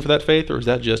good reason for that faith, or is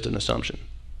that just an assumption?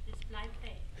 It's blind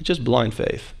faith. It's just blind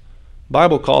faith. The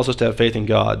Bible calls us to have faith in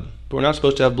God, but we're not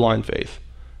supposed to have blind faith.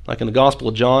 Like in the Gospel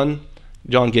of John,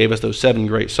 John gave us those 7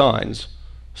 great signs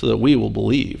so that we will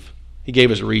believe. He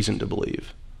gave us a reason to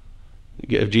believe.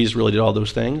 If Jesus really did all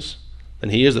those things, then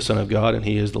he is the Son of God and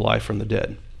he is the life from the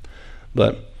dead.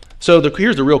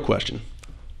 Here's the real question.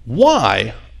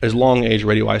 Why is long-age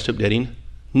radioisotope dating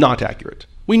not accurate?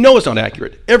 We know it's not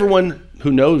accurate. Everyone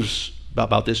who knows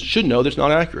about this should know that it's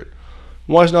not accurate.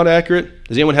 Why it's not accurate?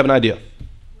 Does anyone have an idea?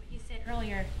 What you said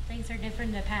earlier, things are different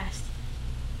in the past,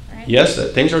 right? Yes,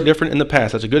 things are different in the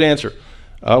past. That's a good answer.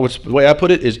 The way I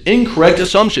put it is incorrect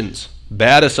assumptions,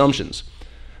 bad assumptions.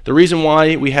 The reason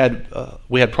why we had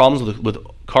problems with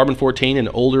carbon-14 in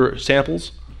older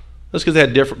samples is because they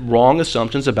had wrong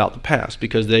assumptions about the past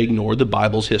because they ignored the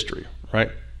Bible's history,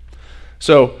 right?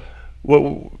 So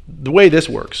the way this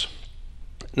works,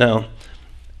 now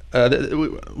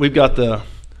we've got the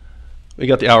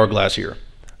hourglass here.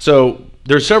 So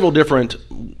there's several different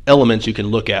elements you can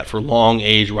look at for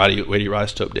long-age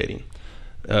radioisotope dating.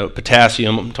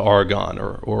 Potassium to argon,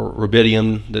 or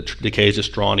rubidium that decays to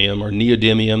strontium, or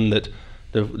neodymium that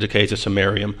decays to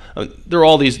samarium. There are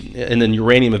all these, and then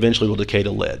uranium eventually will decay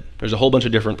to lead. There's a whole bunch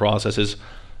of different processes.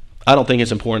 I don't think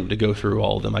it's important to go through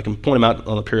all of them. I can point them out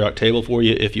on the periodic table for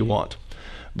you if you want.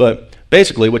 But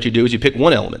basically what you do is you pick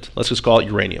one element. Let's just call it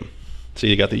uranium. See,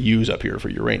 you got the U's up here for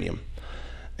uranium.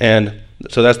 And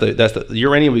so that's the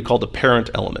uranium we call the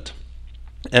parent element.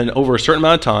 And over a certain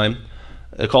amount of time,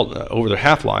 over their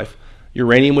half-life,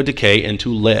 uranium would decay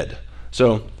into lead.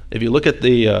 So if you look at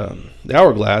the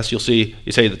hourglass, you'll see,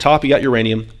 you say the top you got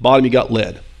uranium, bottom you got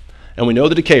lead. And we know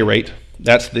the decay rate,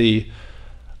 that's the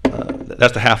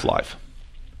half-life.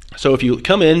 So if you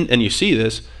come in and you see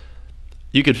this,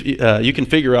 you can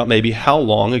figure out maybe how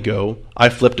long ago I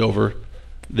flipped over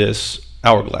this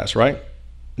hourglass, right?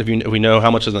 If we know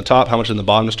how much is in the top, how much is in the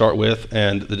bottom to start with,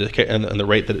 and the decay and the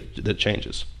rate that it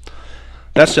changes.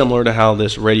 That's similar to how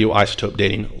this radioisotope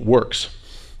dating works.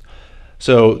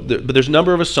 So, but there's a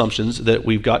number of assumptions that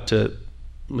we have to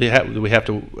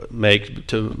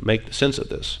make sense of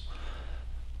this.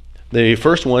 The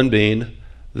first one being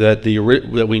that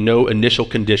that we know initial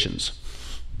conditions.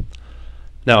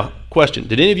 Now, question: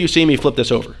 did any of you see me flip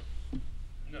this over?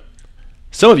 No.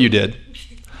 Some of you did,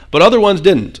 but other ones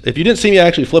didn't. If you didn't see me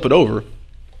actually flip it over,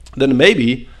 then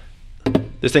maybe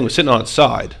this thing was sitting on its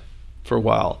side for a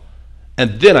while,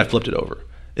 and then I flipped it over.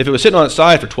 If it was sitting on its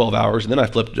side for 12 hours and then I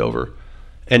flipped it over,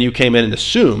 and you came in and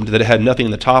assumed that it had nothing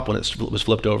in the top when it was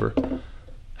flipped over,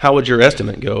 how would your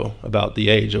estimate go about the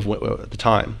age of at the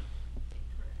time?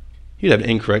 You'd have an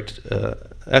incorrect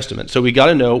estimate. So we got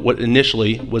to know what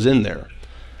initially was in there.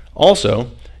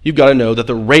 Also, you've got to know that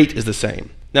the rate is the same.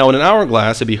 Now, in an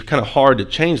hourglass, it'd be kind of hard to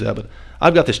change that, but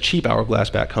I've got this cheap hourglass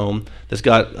back home that's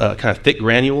got kind of thick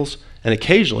granules, and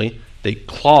occasionally they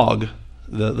clog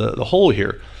the hole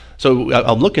here. So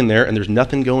I'll look in there, and there's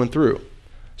nothing going through.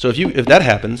 So if that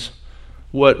happens,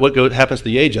 what happens to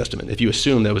the age estimate if you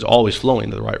assume that it was always flowing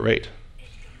at the right rate?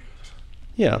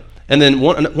 Yeah. And then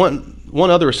one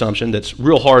other assumption that's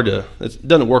real hard that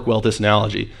doesn't work well with this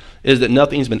analogy is that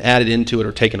nothing's been added into it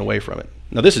or taken away from it.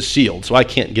 Now this is sealed, so I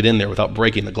can't get in there without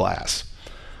breaking the glass.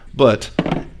 But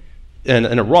in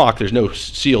a rock, there's no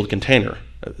sealed container.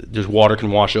 There's water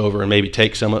can wash over and maybe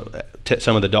take some of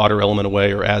the daughter element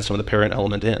away or add some of the parent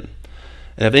element in.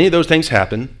 And if any of those things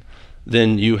happen,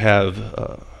 then you have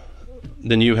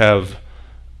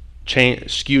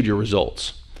skewed your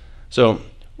results. So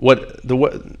let's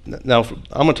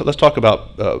talk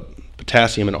about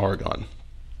potassium and argon.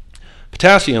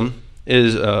 Potassium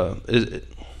is a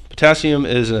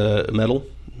metal.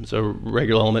 It's a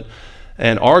regular element,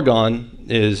 and argon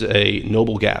is a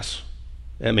noble gas.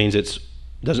 That means it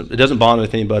doesn't bond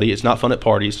with anybody. It's not fun at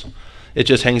parties. It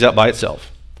just hangs out by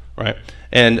itself, right?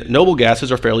 And noble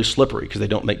gases are fairly slippery because they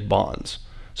don't make bonds.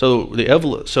 So the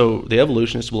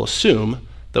evolutionists will assume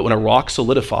that when a rock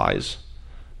solidifies,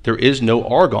 there is no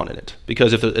argon in it,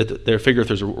 because if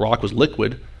the rock was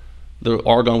liquid, the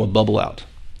argon would bubble out.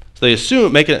 So they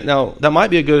assume, now that might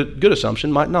be a good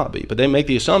assumption, might not be, but they make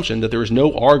the assumption that there is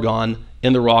no argon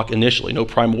in the rock initially, no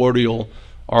primordial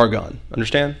argon.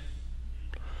 Understand?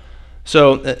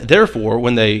 So therefore,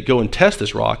 when they go and test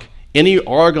this rock, any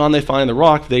argon they find in the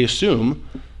rock, they assume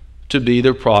to be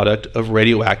the product of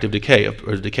radioactive decay,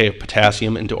 or decay of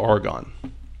potassium into argon.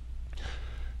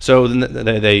 So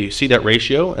then they see that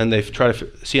ratio, and they try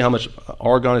to see how much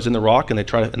argon is in the rock, and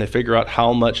they figure out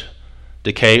how much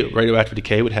radioactive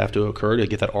decay would have to occur to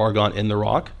get that argon in the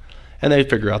rock, and they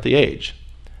figure out the age.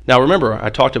 Now remember, I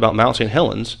talked about Mount St.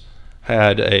 Helens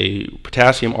had a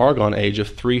potassium argon age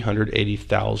of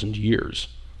 380,000 years.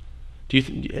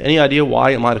 Any idea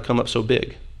why it might have come up so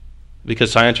big?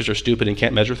 Because scientists are stupid and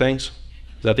can't measure things?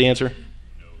 Is that the answer?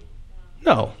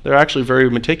 No, they're actually very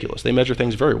meticulous. They measure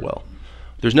things very well.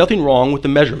 There's nothing wrong with the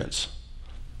measurements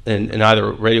in either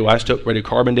radioisotope,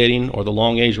 radiocarbon dating, or the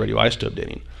long-age radioisotope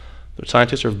dating. The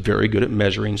scientists are very good at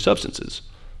measuring substances.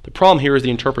 The problem here is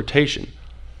the interpretation.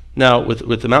 Now,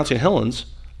 with the Mount St. Helens,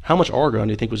 how much argon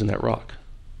do you think was in that rock?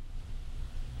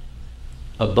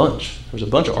 A bunch. There was a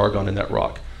bunch of argon in that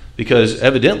rock because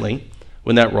evidently,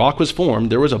 when that rock was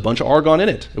formed, there was a bunch of argon in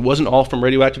it. It wasn't all from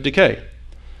radioactive decay.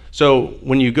 So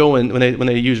when you go in, when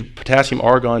they use potassium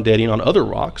argon dating on other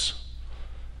rocks,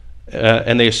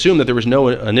 and they assume that there was no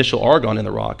initial argon in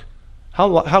the rock,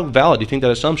 how valid do you think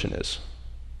that assumption is?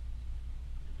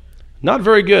 Not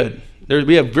very good.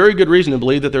 We have very good reason to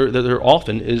believe that there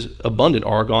often is abundant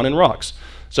argon in rocks.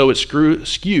 So it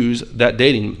skews that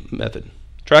dating method.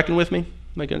 Tracking with me?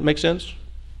 Make sense?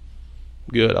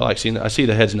 Good. I see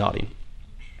the heads nodding.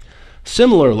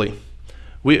 Similarly,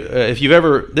 if you've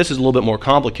ever, this is a little bit more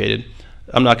complicated.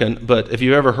 I'm not going, but if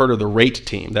you've ever heard of the RATE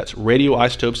team, that's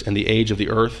Radioisotopes and the Age of the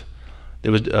Earth.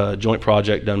 There was a joint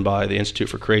project done by the Institute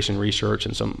for Creation Research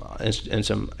and some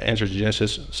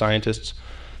anthropogenesis scientists.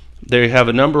 They have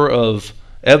a number of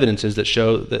evidences that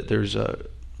show that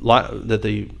that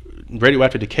the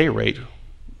radioactive decay rate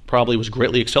probably was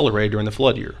greatly accelerated during the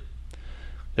flood year.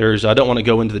 I don't want to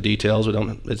go into the details.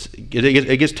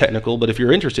 It gets technical, but if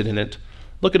you're interested in it,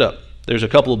 look it up. There's a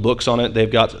couple of books on it.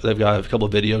 They've got a couple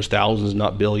of videos, thousands,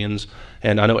 not billions.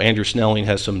 And I know Andrew Snelling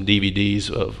has some DVDs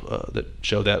that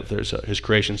show that. There's his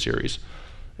creation series.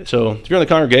 So if you're in the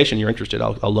congregation, you're interested,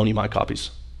 I'll loan you my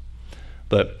copies.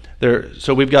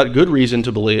 So we've got good reason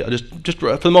to believe. Just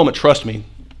for the moment, trust me,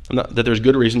 that there's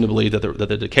good reason to believe that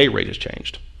the decay rate has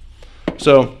changed.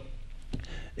 So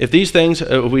if these things,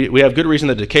 we have good reason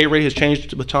that the decay rate has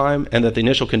changed with time and that the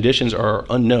initial conditions are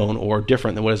unknown or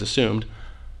different than what is assumed,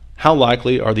 how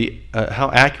likely are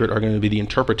how accurate are going to be the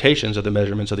interpretations of the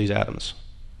measurements of these atoms?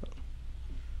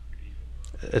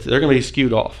 They're going to be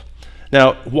skewed off.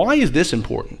 Now, why is this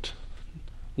important?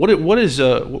 What is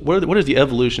the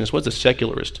evolutionist, what's the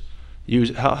secularist use?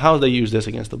 How do they use this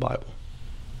against the Bible?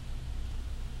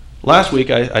 Last week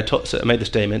I made the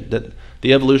statement that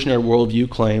the evolutionary worldview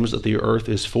claims that the Earth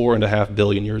is 4.5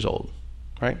 billion years old,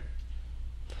 right?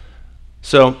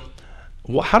 So,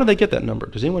 how do they get that number?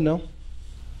 Does anyone know?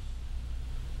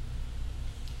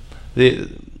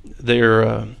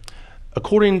 They're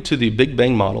according to the Big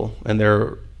Bang model and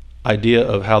their idea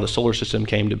of how the solar system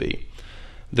came to be.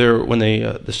 When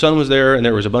the sun was there and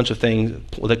there was a bunch of things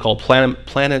what they call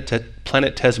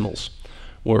planetesimals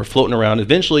were floating around.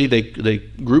 Eventually they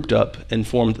grouped up and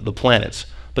formed the planets,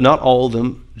 but not all of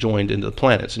them joined into the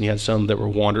planets. And you had some that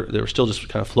were still just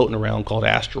kind of floating around called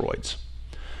asteroids.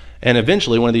 And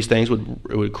eventually one of these things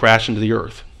would crash into the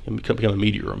Earth and become a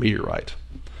meteor or meteorite.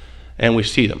 And we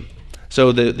see them.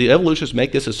 So the evolutionists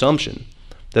make this assumption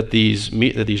that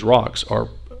these rocks are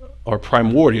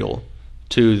primordial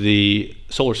to the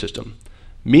solar system,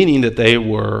 meaning that they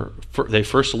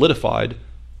first solidified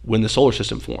when the solar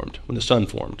system formed, when the sun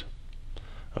formed.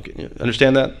 Okay,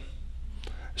 understand that?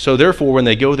 So therefore, when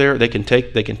they go there, they can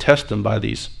test them by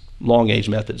these long-age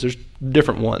methods. There's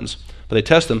different ones, but they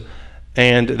test them,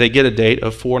 and they get a date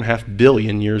of 4.5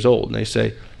 billion years old. And they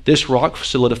say this rock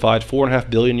solidified 4.5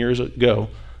 billion years ago,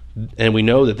 and we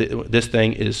know that this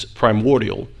thing is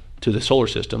primordial to the solar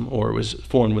system, or it was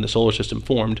formed when the solar system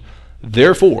formed.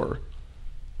 Therefore,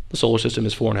 the solar system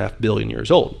is 4.5 billion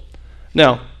years old.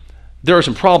 Now, there are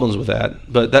some problems with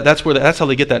that, but that's how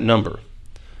they get that number.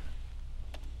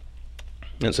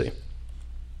 Let's see.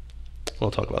 We'll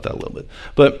talk about that a little bit.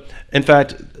 But in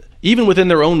fact, even within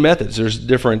their own methods, there's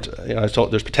different.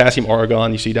 There's potassium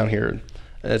argon you see down here.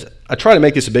 I try to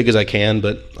make this as big as I can,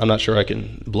 but I'm not sure I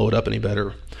can blow it up any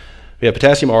better. We have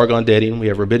potassium argon dating. We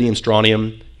have rubidium,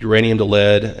 strontium, uranium to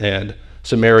lead, and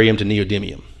samarium to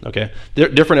neodymium. Okay, they're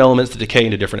different elements that decay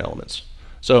into different elements.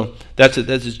 So that's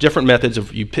different methods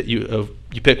of you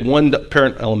pick one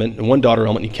parent element and one daughter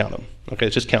element and you count them. Okay,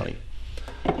 it's just counting.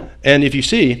 And if you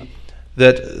see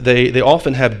that they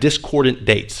often have discordant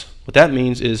dates, what that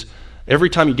means is every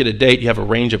time you get a date, you have a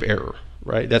range of error.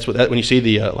 Right? When you see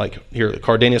the the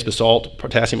Cardenas basalt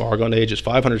potassium argon age is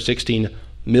 516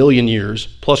 million years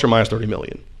plus or minus 30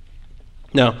 million.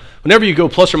 Now, whenever you go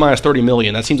plus or minus 30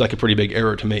 million, that seems like a pretty big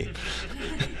error to me.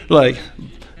 But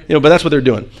that's what they're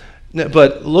doing.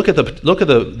 But look at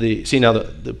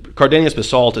the Cardenas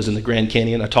basalt is in the Grand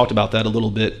Canyon. I talked about that a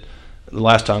little bit the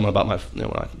last time about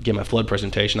when I gave my flood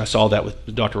presentation. I saw that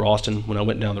with Dr. Austin when I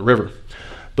went down the river.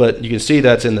 But you can see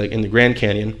that's in the Grand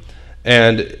Canyon.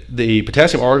 And the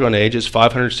potassium argon age is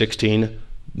 516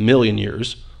 million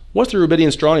years. What's the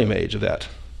rubidium strontium age of that?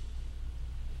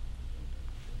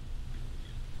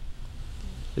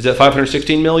 Is that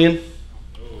 516 million?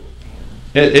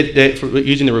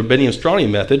 Using the rubidium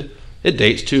strontium method, it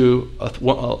dates to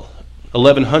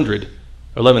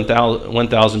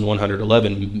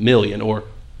 1111 million, or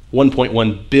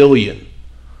 1.1 billion,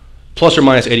 plus or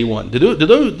minus 81. Do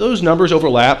those numbers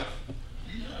overlap?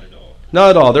 Not at all. Not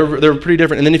at all. They're pretty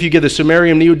different. And then if you get the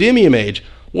Sumerian neodymium age,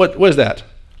 what is that?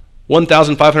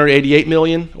 1,588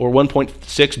 million or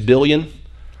 1.6 billion?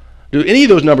 Do any of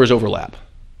those numbers overlap?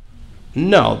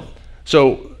 No.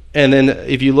 So, and then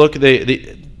if you look,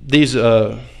 these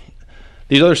other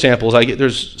samples,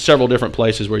 there's several different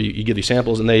places where you get these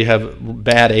samples, and they have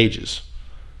bad ages.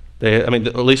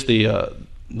 At least the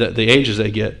ages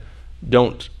they get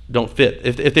don't fit.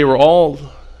 If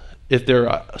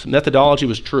their methodology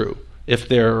was true, if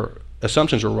their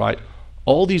assumptions were right,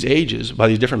 all these ages by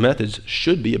these different methods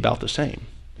should be about the same.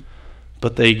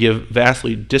 But they give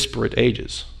vastly disparate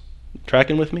ages.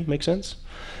 Tracking with me? Make sense?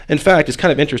 In fact, it's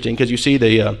kind of interesting because you see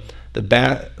the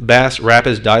Bass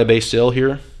Rapids diabase sill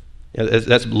here.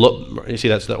 You see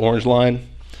that's the orange line,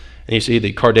 and you see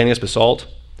the Cardenas basalt.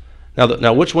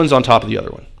 Now which one's on top of the other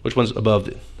one? Which one's above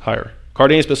the higher?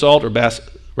 Cardenas basalt or Bass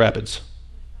Rapids?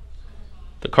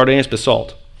 The Cardenas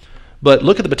basalt. But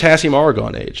look at the potassium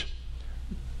argon age.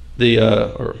 The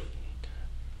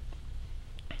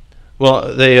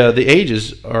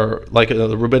ages are like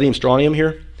the rubidium strontium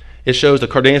here. It shows the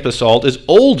Cardenas basalt is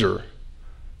older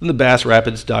than the Bass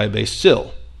Rapids diabase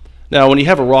sill. Now, when you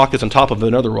have a rock that's on top of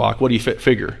another rock, what do you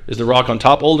figure? Is the rock on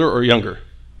top older or younger?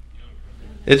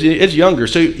 It's younger.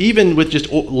 So even with just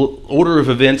order of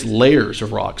events layers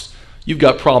of rocks, you've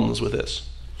got problems with this.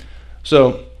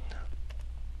 So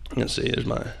let's see.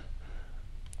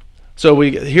 So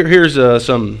here's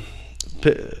some.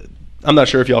 I'm not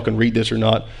sure if y'all can read this or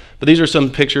not, but these are some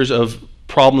pictures of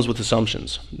problems with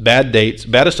assumptions. Bad dates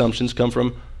come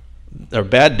from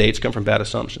bad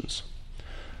assumptions.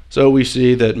 So we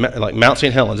see that, like Mount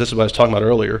St. Helens, this is what I was talking about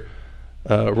earlier,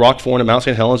 rock formed at Mount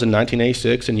St. Helens in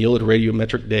 1986 and yielded a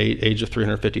radiometric age of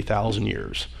 350,000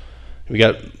 years.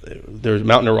 There's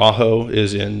Mount Naraho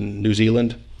is in New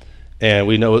Zealand, and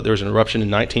we know that there was an eruption in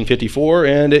 1954,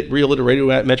 and it yielded a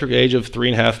radiometric age of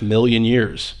 3.5 million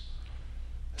years.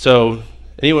 So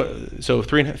anyway,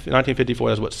 1954,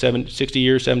 that's what, 60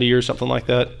 years, 70 years, something like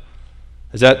that?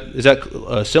 Is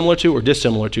that similar to or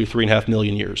dissimilar to 3.5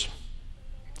 million years?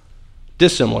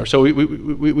 Dissimilar. So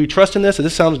we trust in this, and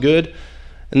this sounds good.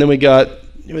 And then we got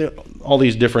all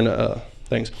these different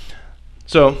things.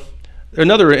 So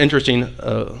another interesting,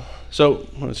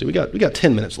 let's see, we got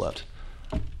 10 minutes left.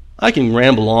 I can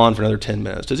ramble on for another 10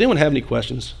 minutes. Does anyone have any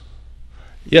questions?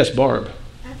 Yes, Barb.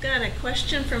 I've got a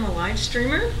question from a live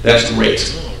streamer. That's great.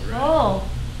 Oh.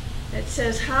 It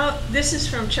says, this is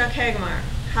from Chuck Hagemeyer.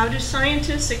 How do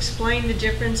scientists explain the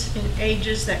difference in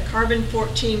ages that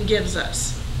carbon-14 gives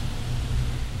us?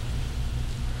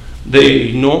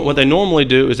 What they normally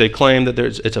do is they claim that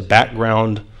it's a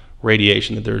background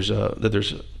radiation, that there's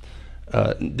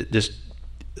this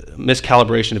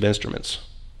miscalibration of instruments,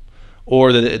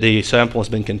 or that the sample has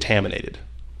been contaminated,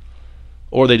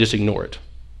 or they just ignore it.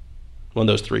 One of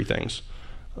those three things.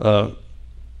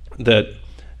 That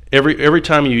every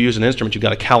time you use an instrument, you've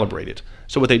got to calibrate it.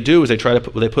 So what they do is they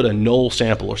put a null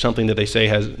sample or something that they say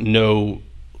has no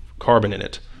carbon in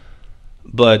it,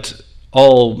 but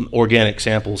all organic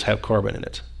samples have carbon in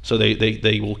it. So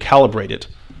they will calibrate it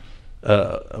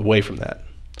away from that.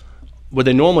 What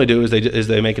they normally do is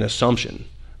they make an assumption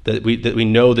that we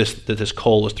know that this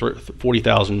coal is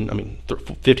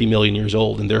 50 million years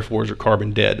old, and therefore is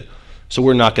carbon dead. So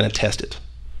we're not going to test it.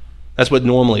 That's what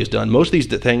normally is done. Most of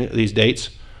these dates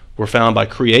were found by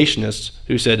creationists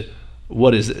who said,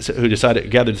 "What is this?" Who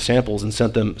gathered the samples and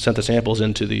sent the samples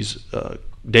into these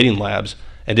dating labs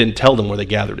and didn't tell them where they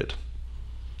gathered it.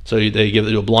 So they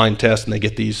do a blind test and they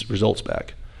get these results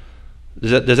back.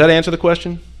 Does that answer the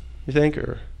question, you think?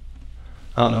 Or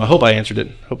I don't know. I hope I answered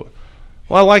it. Well,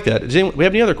 I like that. We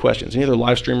have any other questions? Any other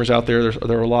live streamers out there that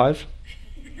are alive?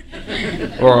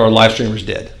 Or are live streamers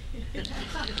dead?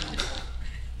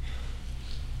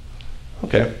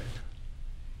 Okay.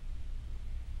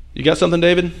 You got something,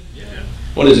 David? Yeah.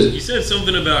 What is it? You said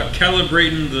something about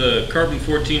calibrating the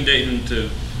carbon-14 dating to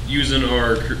using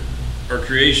our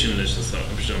creationist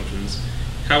assumptions.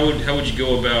 How would you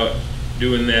go about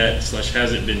doing that? /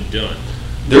 has it been done?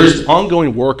 There's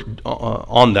ongoing work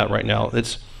on that right now.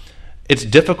 It's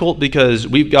difficult because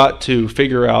we've got to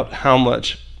figure out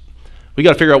what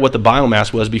the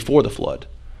biomass was before the flood.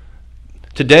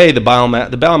 Today, the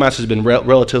biomass has been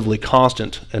relatively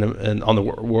constant on the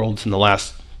world in the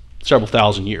last several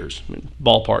thousand years,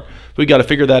 ballpark. We've got to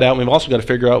figure that out. And we've also got to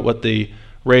figure out what the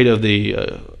rate of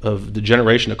the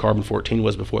generation of carbon-14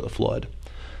 was before the flood.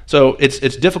 So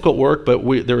it's difficult work, but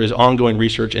there is ongoing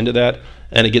research into that,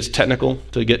 and it gets technical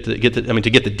to get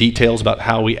the details about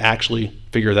how we actually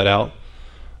figure that out.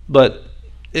 But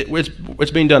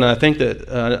it's being done, and I think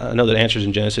that I know that Answers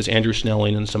in Genesis, Andrew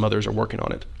Snelling and some others are working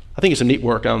on it. I think it's some neat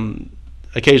work.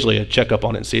 Occasionally I check up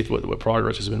on it and see what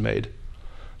progress has been made.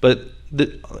 But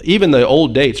even the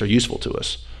old dates are useful to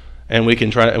us, and we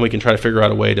can try to figure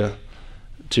out a way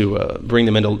to bring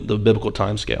them into the biblical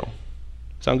time scale.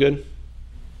 Sound good?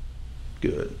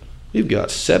 Good. We've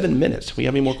got 7 minutes. We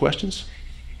have any more questions?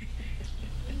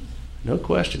 No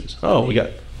questions. Oh, we got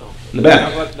in the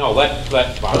back. No, let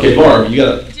Barb. Okay, Barb, you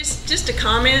got to. Just a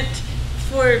comment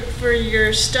for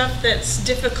your stuff that's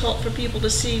difficult for people to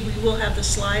see. We will have the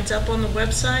slides up on the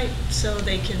website so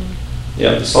they can.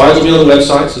 Yeah, the slides will be on the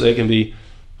website so they can be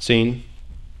seen.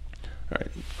 All right.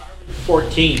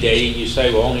 14 dating, you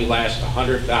say, will only last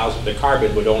 100,000. The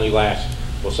carbon would only last,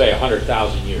 we'll say,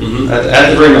 100,000 years. Mm-hmm. At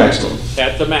the very maximum.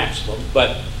 At the maximum.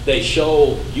 But they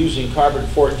show, using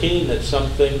carbon-14, that some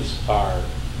things are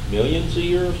millions of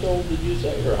years old, did you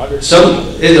say, or hundreds?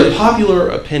 It's a popular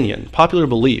opinion, popular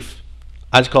belief.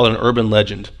 I just call it an urban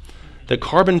legend, that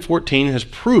carbon-14 has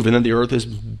proven that the Earth is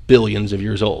billions of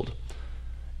years old.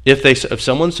 If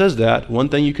someone says that, one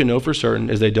thing you can know for certain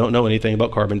is they don't know anything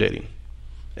about carbon dating.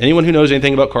 Anyone who knows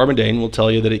anything about carbon dating will tell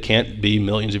you that it can't be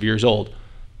millions of years old.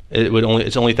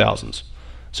 It's only thousands.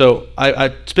 So I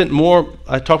talked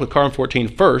with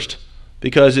carbon-14 first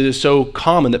because it is so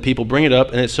common that people bring it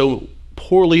up, and it's so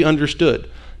poorly understood.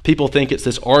 People think it's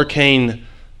this arcane,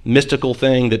 mystical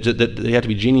thing that they have to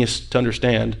be genius to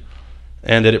understand,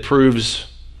 and that it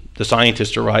proves the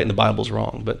scientists are right and the Bible's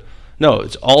wrong. But no,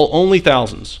 it's only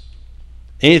thousands.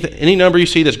 Any number you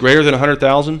see that's greater than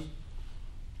 100,000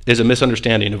 is a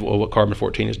misunderstanding of what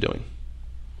carbon-14 is doing.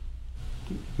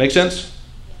 Make sense?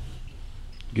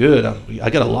 Good.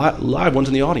 I got a lot live ones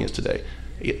in the audience today.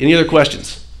 Any other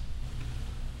questions?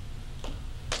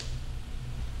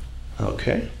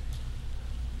 Okay.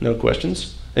 No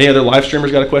questions. Any other live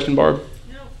streamers got a question, Barb?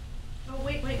 No. Oh,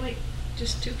 wait.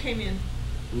 Just 2 came in.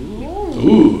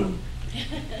 Ooh.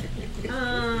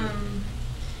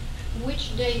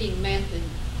 Which dating method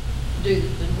do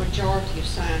the majority of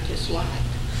scientists like?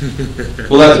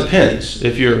 Well, that depends.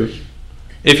 If you're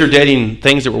dating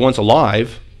things that were once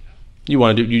alive, you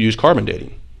use carbon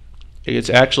dating.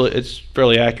 It's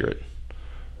fairly accurate.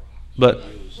 But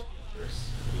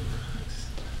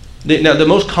the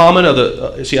most common of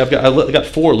the I've got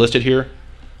 4 listed here.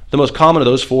 The most common of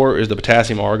those 4 is the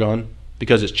potassium argon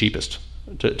because it's cheapest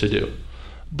to do.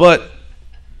 But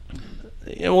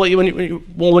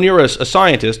when you're a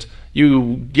scientist,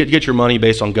 you get your money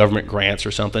based on government grants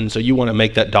or something. So you want to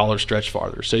make that dollar stretch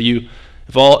farther. So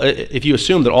if you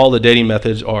assume that all the dating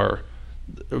methods are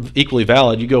equally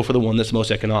valid, you go for the one that's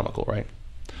most economical, right?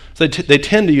 So they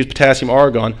tend to use potassium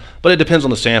argon, but it depends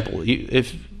on the sample.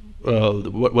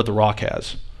 What the rock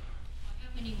has. How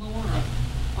many more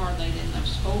are they than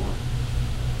those 4?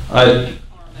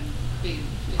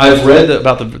 I've read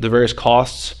about the various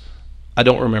costs. I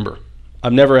don't remember.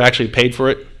 I've never actually paid for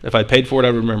it. If I paid for it,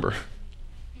 I would remember.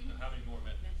 How many more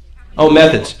methods? Oh,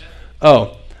 methods.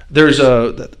 Oh,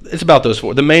 it's about those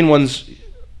 4. The main ones,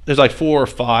 there's like 4 or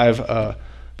 5. But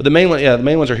the main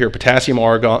ones are here. Potassium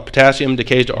argon. Potassium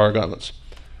decays to argon.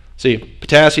 See,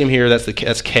 potassium here.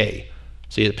 That's K.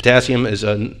 See, the potassium is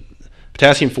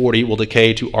potassium 40 will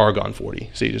decay to argon 40.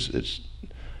 See, it's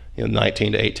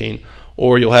 19 to 18.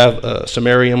 Or you'll have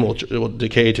samarium will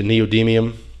decay to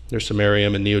neodymium. There's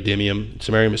samarium and neodymium.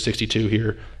 Samarium is 62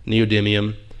 here.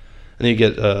 Neodymium, and then you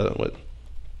get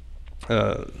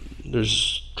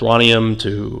there's strontium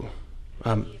to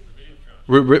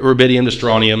rubidium to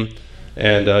strontium,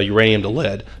 and uranium to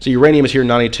lead. So uranium is here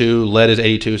 92, lead is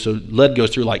 82. So lead goes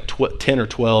through like 10 or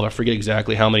 12. I forget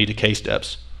exactly how many decay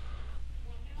steps.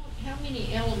 How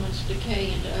many elements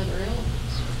decay into other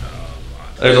elements?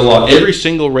 There's a lot. Every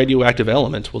single radioactive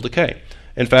element will decay.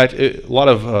 In fact, a lot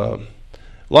of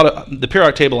the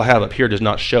periodic table I have up here does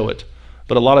not show it,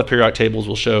 but a lot of periodic tables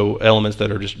will show elements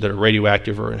that are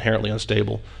radioactive or inherently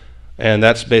unstable, and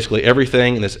that's basically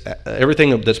everything that's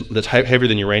heavier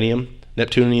than uranium,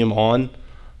 neptunium on.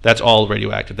 That's all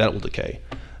radioactive. That will decay,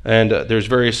 and there's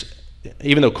various.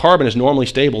 Even though carbon is normally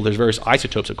stable, there's various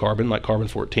isotopes of carbon, like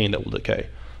carbon-14, that will decay.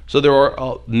 So there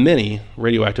are many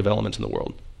radioactive elements in the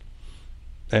world,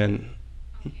 and.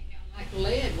 Like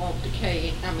lead won't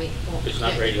decay. It's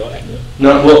not radioactive.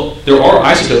 No, well, there are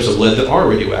isotopes of lead that are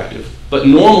radioactive, but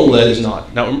normal lead is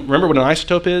not. Now, remember what an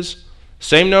isotope is?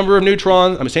 Same number of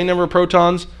neutrons, same number of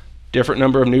protons, different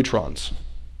number of neutrons,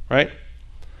 right?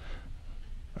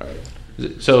 All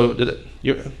right. So,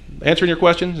 you answering your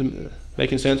questions,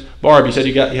 making sense? Barb, you said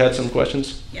you had some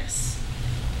questions. Yes.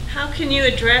 How can you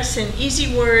address in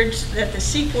easy words that the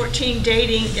C14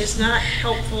 dating is not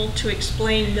helpful to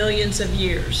explain millions of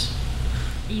years?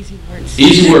 Easy words.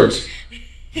 Easy words.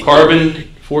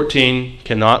 Carbon-14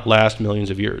 cannot last millions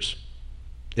of years.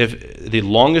 If the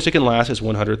longest it can last is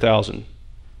 100,000.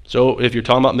 So if you're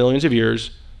talking about millions of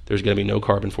years, there's going to be no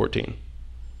carbon-14.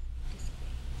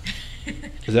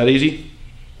 Is that easy?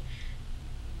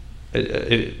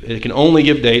 It can only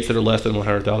give dates that are less than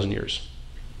 100,000 years.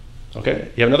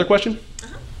 Okay, you have another question?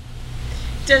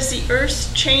 Does the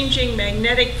Earth's changing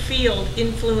magnetic field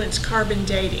influence carbon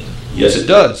dating? Yes, it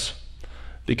does.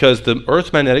 Because the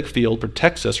Earth's magnetic field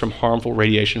protects us from harmful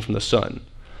radiation from the sun.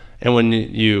 And when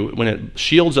it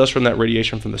shields us from that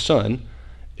radiation from the sun,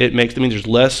 it means there's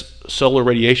less solar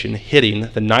radiation hitting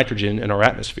the nitrogen in our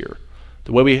atmosphere.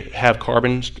 The way we have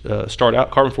carbon start out,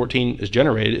 carbon-14 is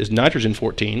generated, is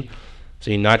nitrogen-14.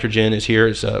 See, nitrogen is here,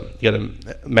 you got a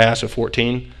mass of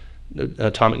 14,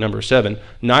 atomic number 7.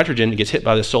 Nitrogen gets hit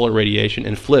by the solar radiation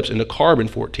and flips into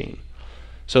carbon-14.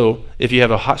 So if you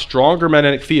have a stronger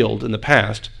magnetic field in the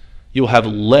past, you'll have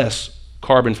less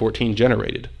carbon-14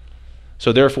 generated.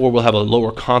 So therefore, we'll have a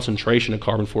lower concentration of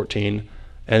carbon-14.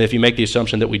 And if you make the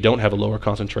assumption that we don't have a lower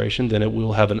concentration, then it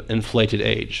will have an inflated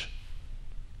age.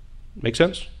 Make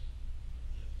sense?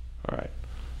 All right.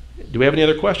 Do we have any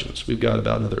other questions? We've got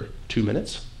about another 2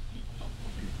 minutes.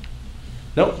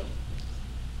 No?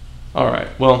 All right.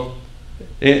 Well,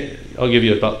 I'll give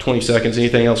you about 20 seconds.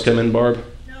 Anything else come in, Barb?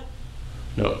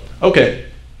 No. Okay.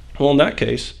 Well, in that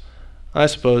case, I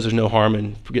suppose there's no harm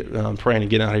in praying and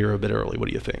getting out of here a bit early. What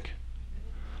do you think?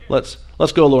 Let's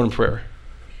go, Lord, in prayer.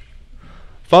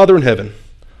 Father in heaven,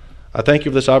 I thank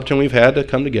you for this opportunity we've had to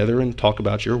come together and talk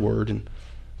about your word and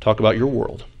talk about your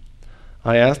world.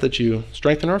 I ask that you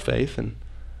strengthen our faith and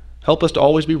help us to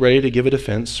always be ready to give a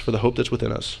defense for the hope that's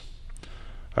within us.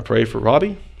 I pray for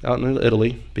Robbie out in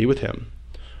Italy. Be with him.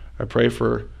 I pray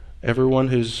for everyone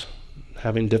who's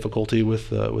having difficulty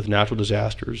with natural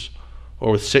disasters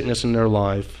or with sickness in their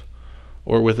life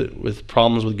or with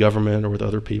problems with government or with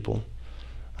other people.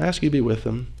 I ask you to be with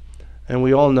them. And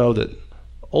we all know that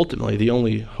ultimately the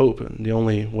only hope and the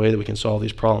only way that we can solve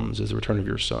these problems is the return of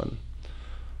your Son.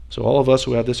 So all of us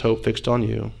who have this hope fixed on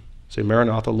you, say,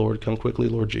 Maranatha, Lord, come quickly,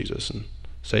 Lord Jesus, and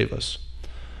save us.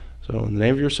 So in the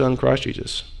name of your Son, Christ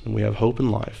Jesus, and we have hope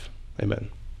and life. Amen.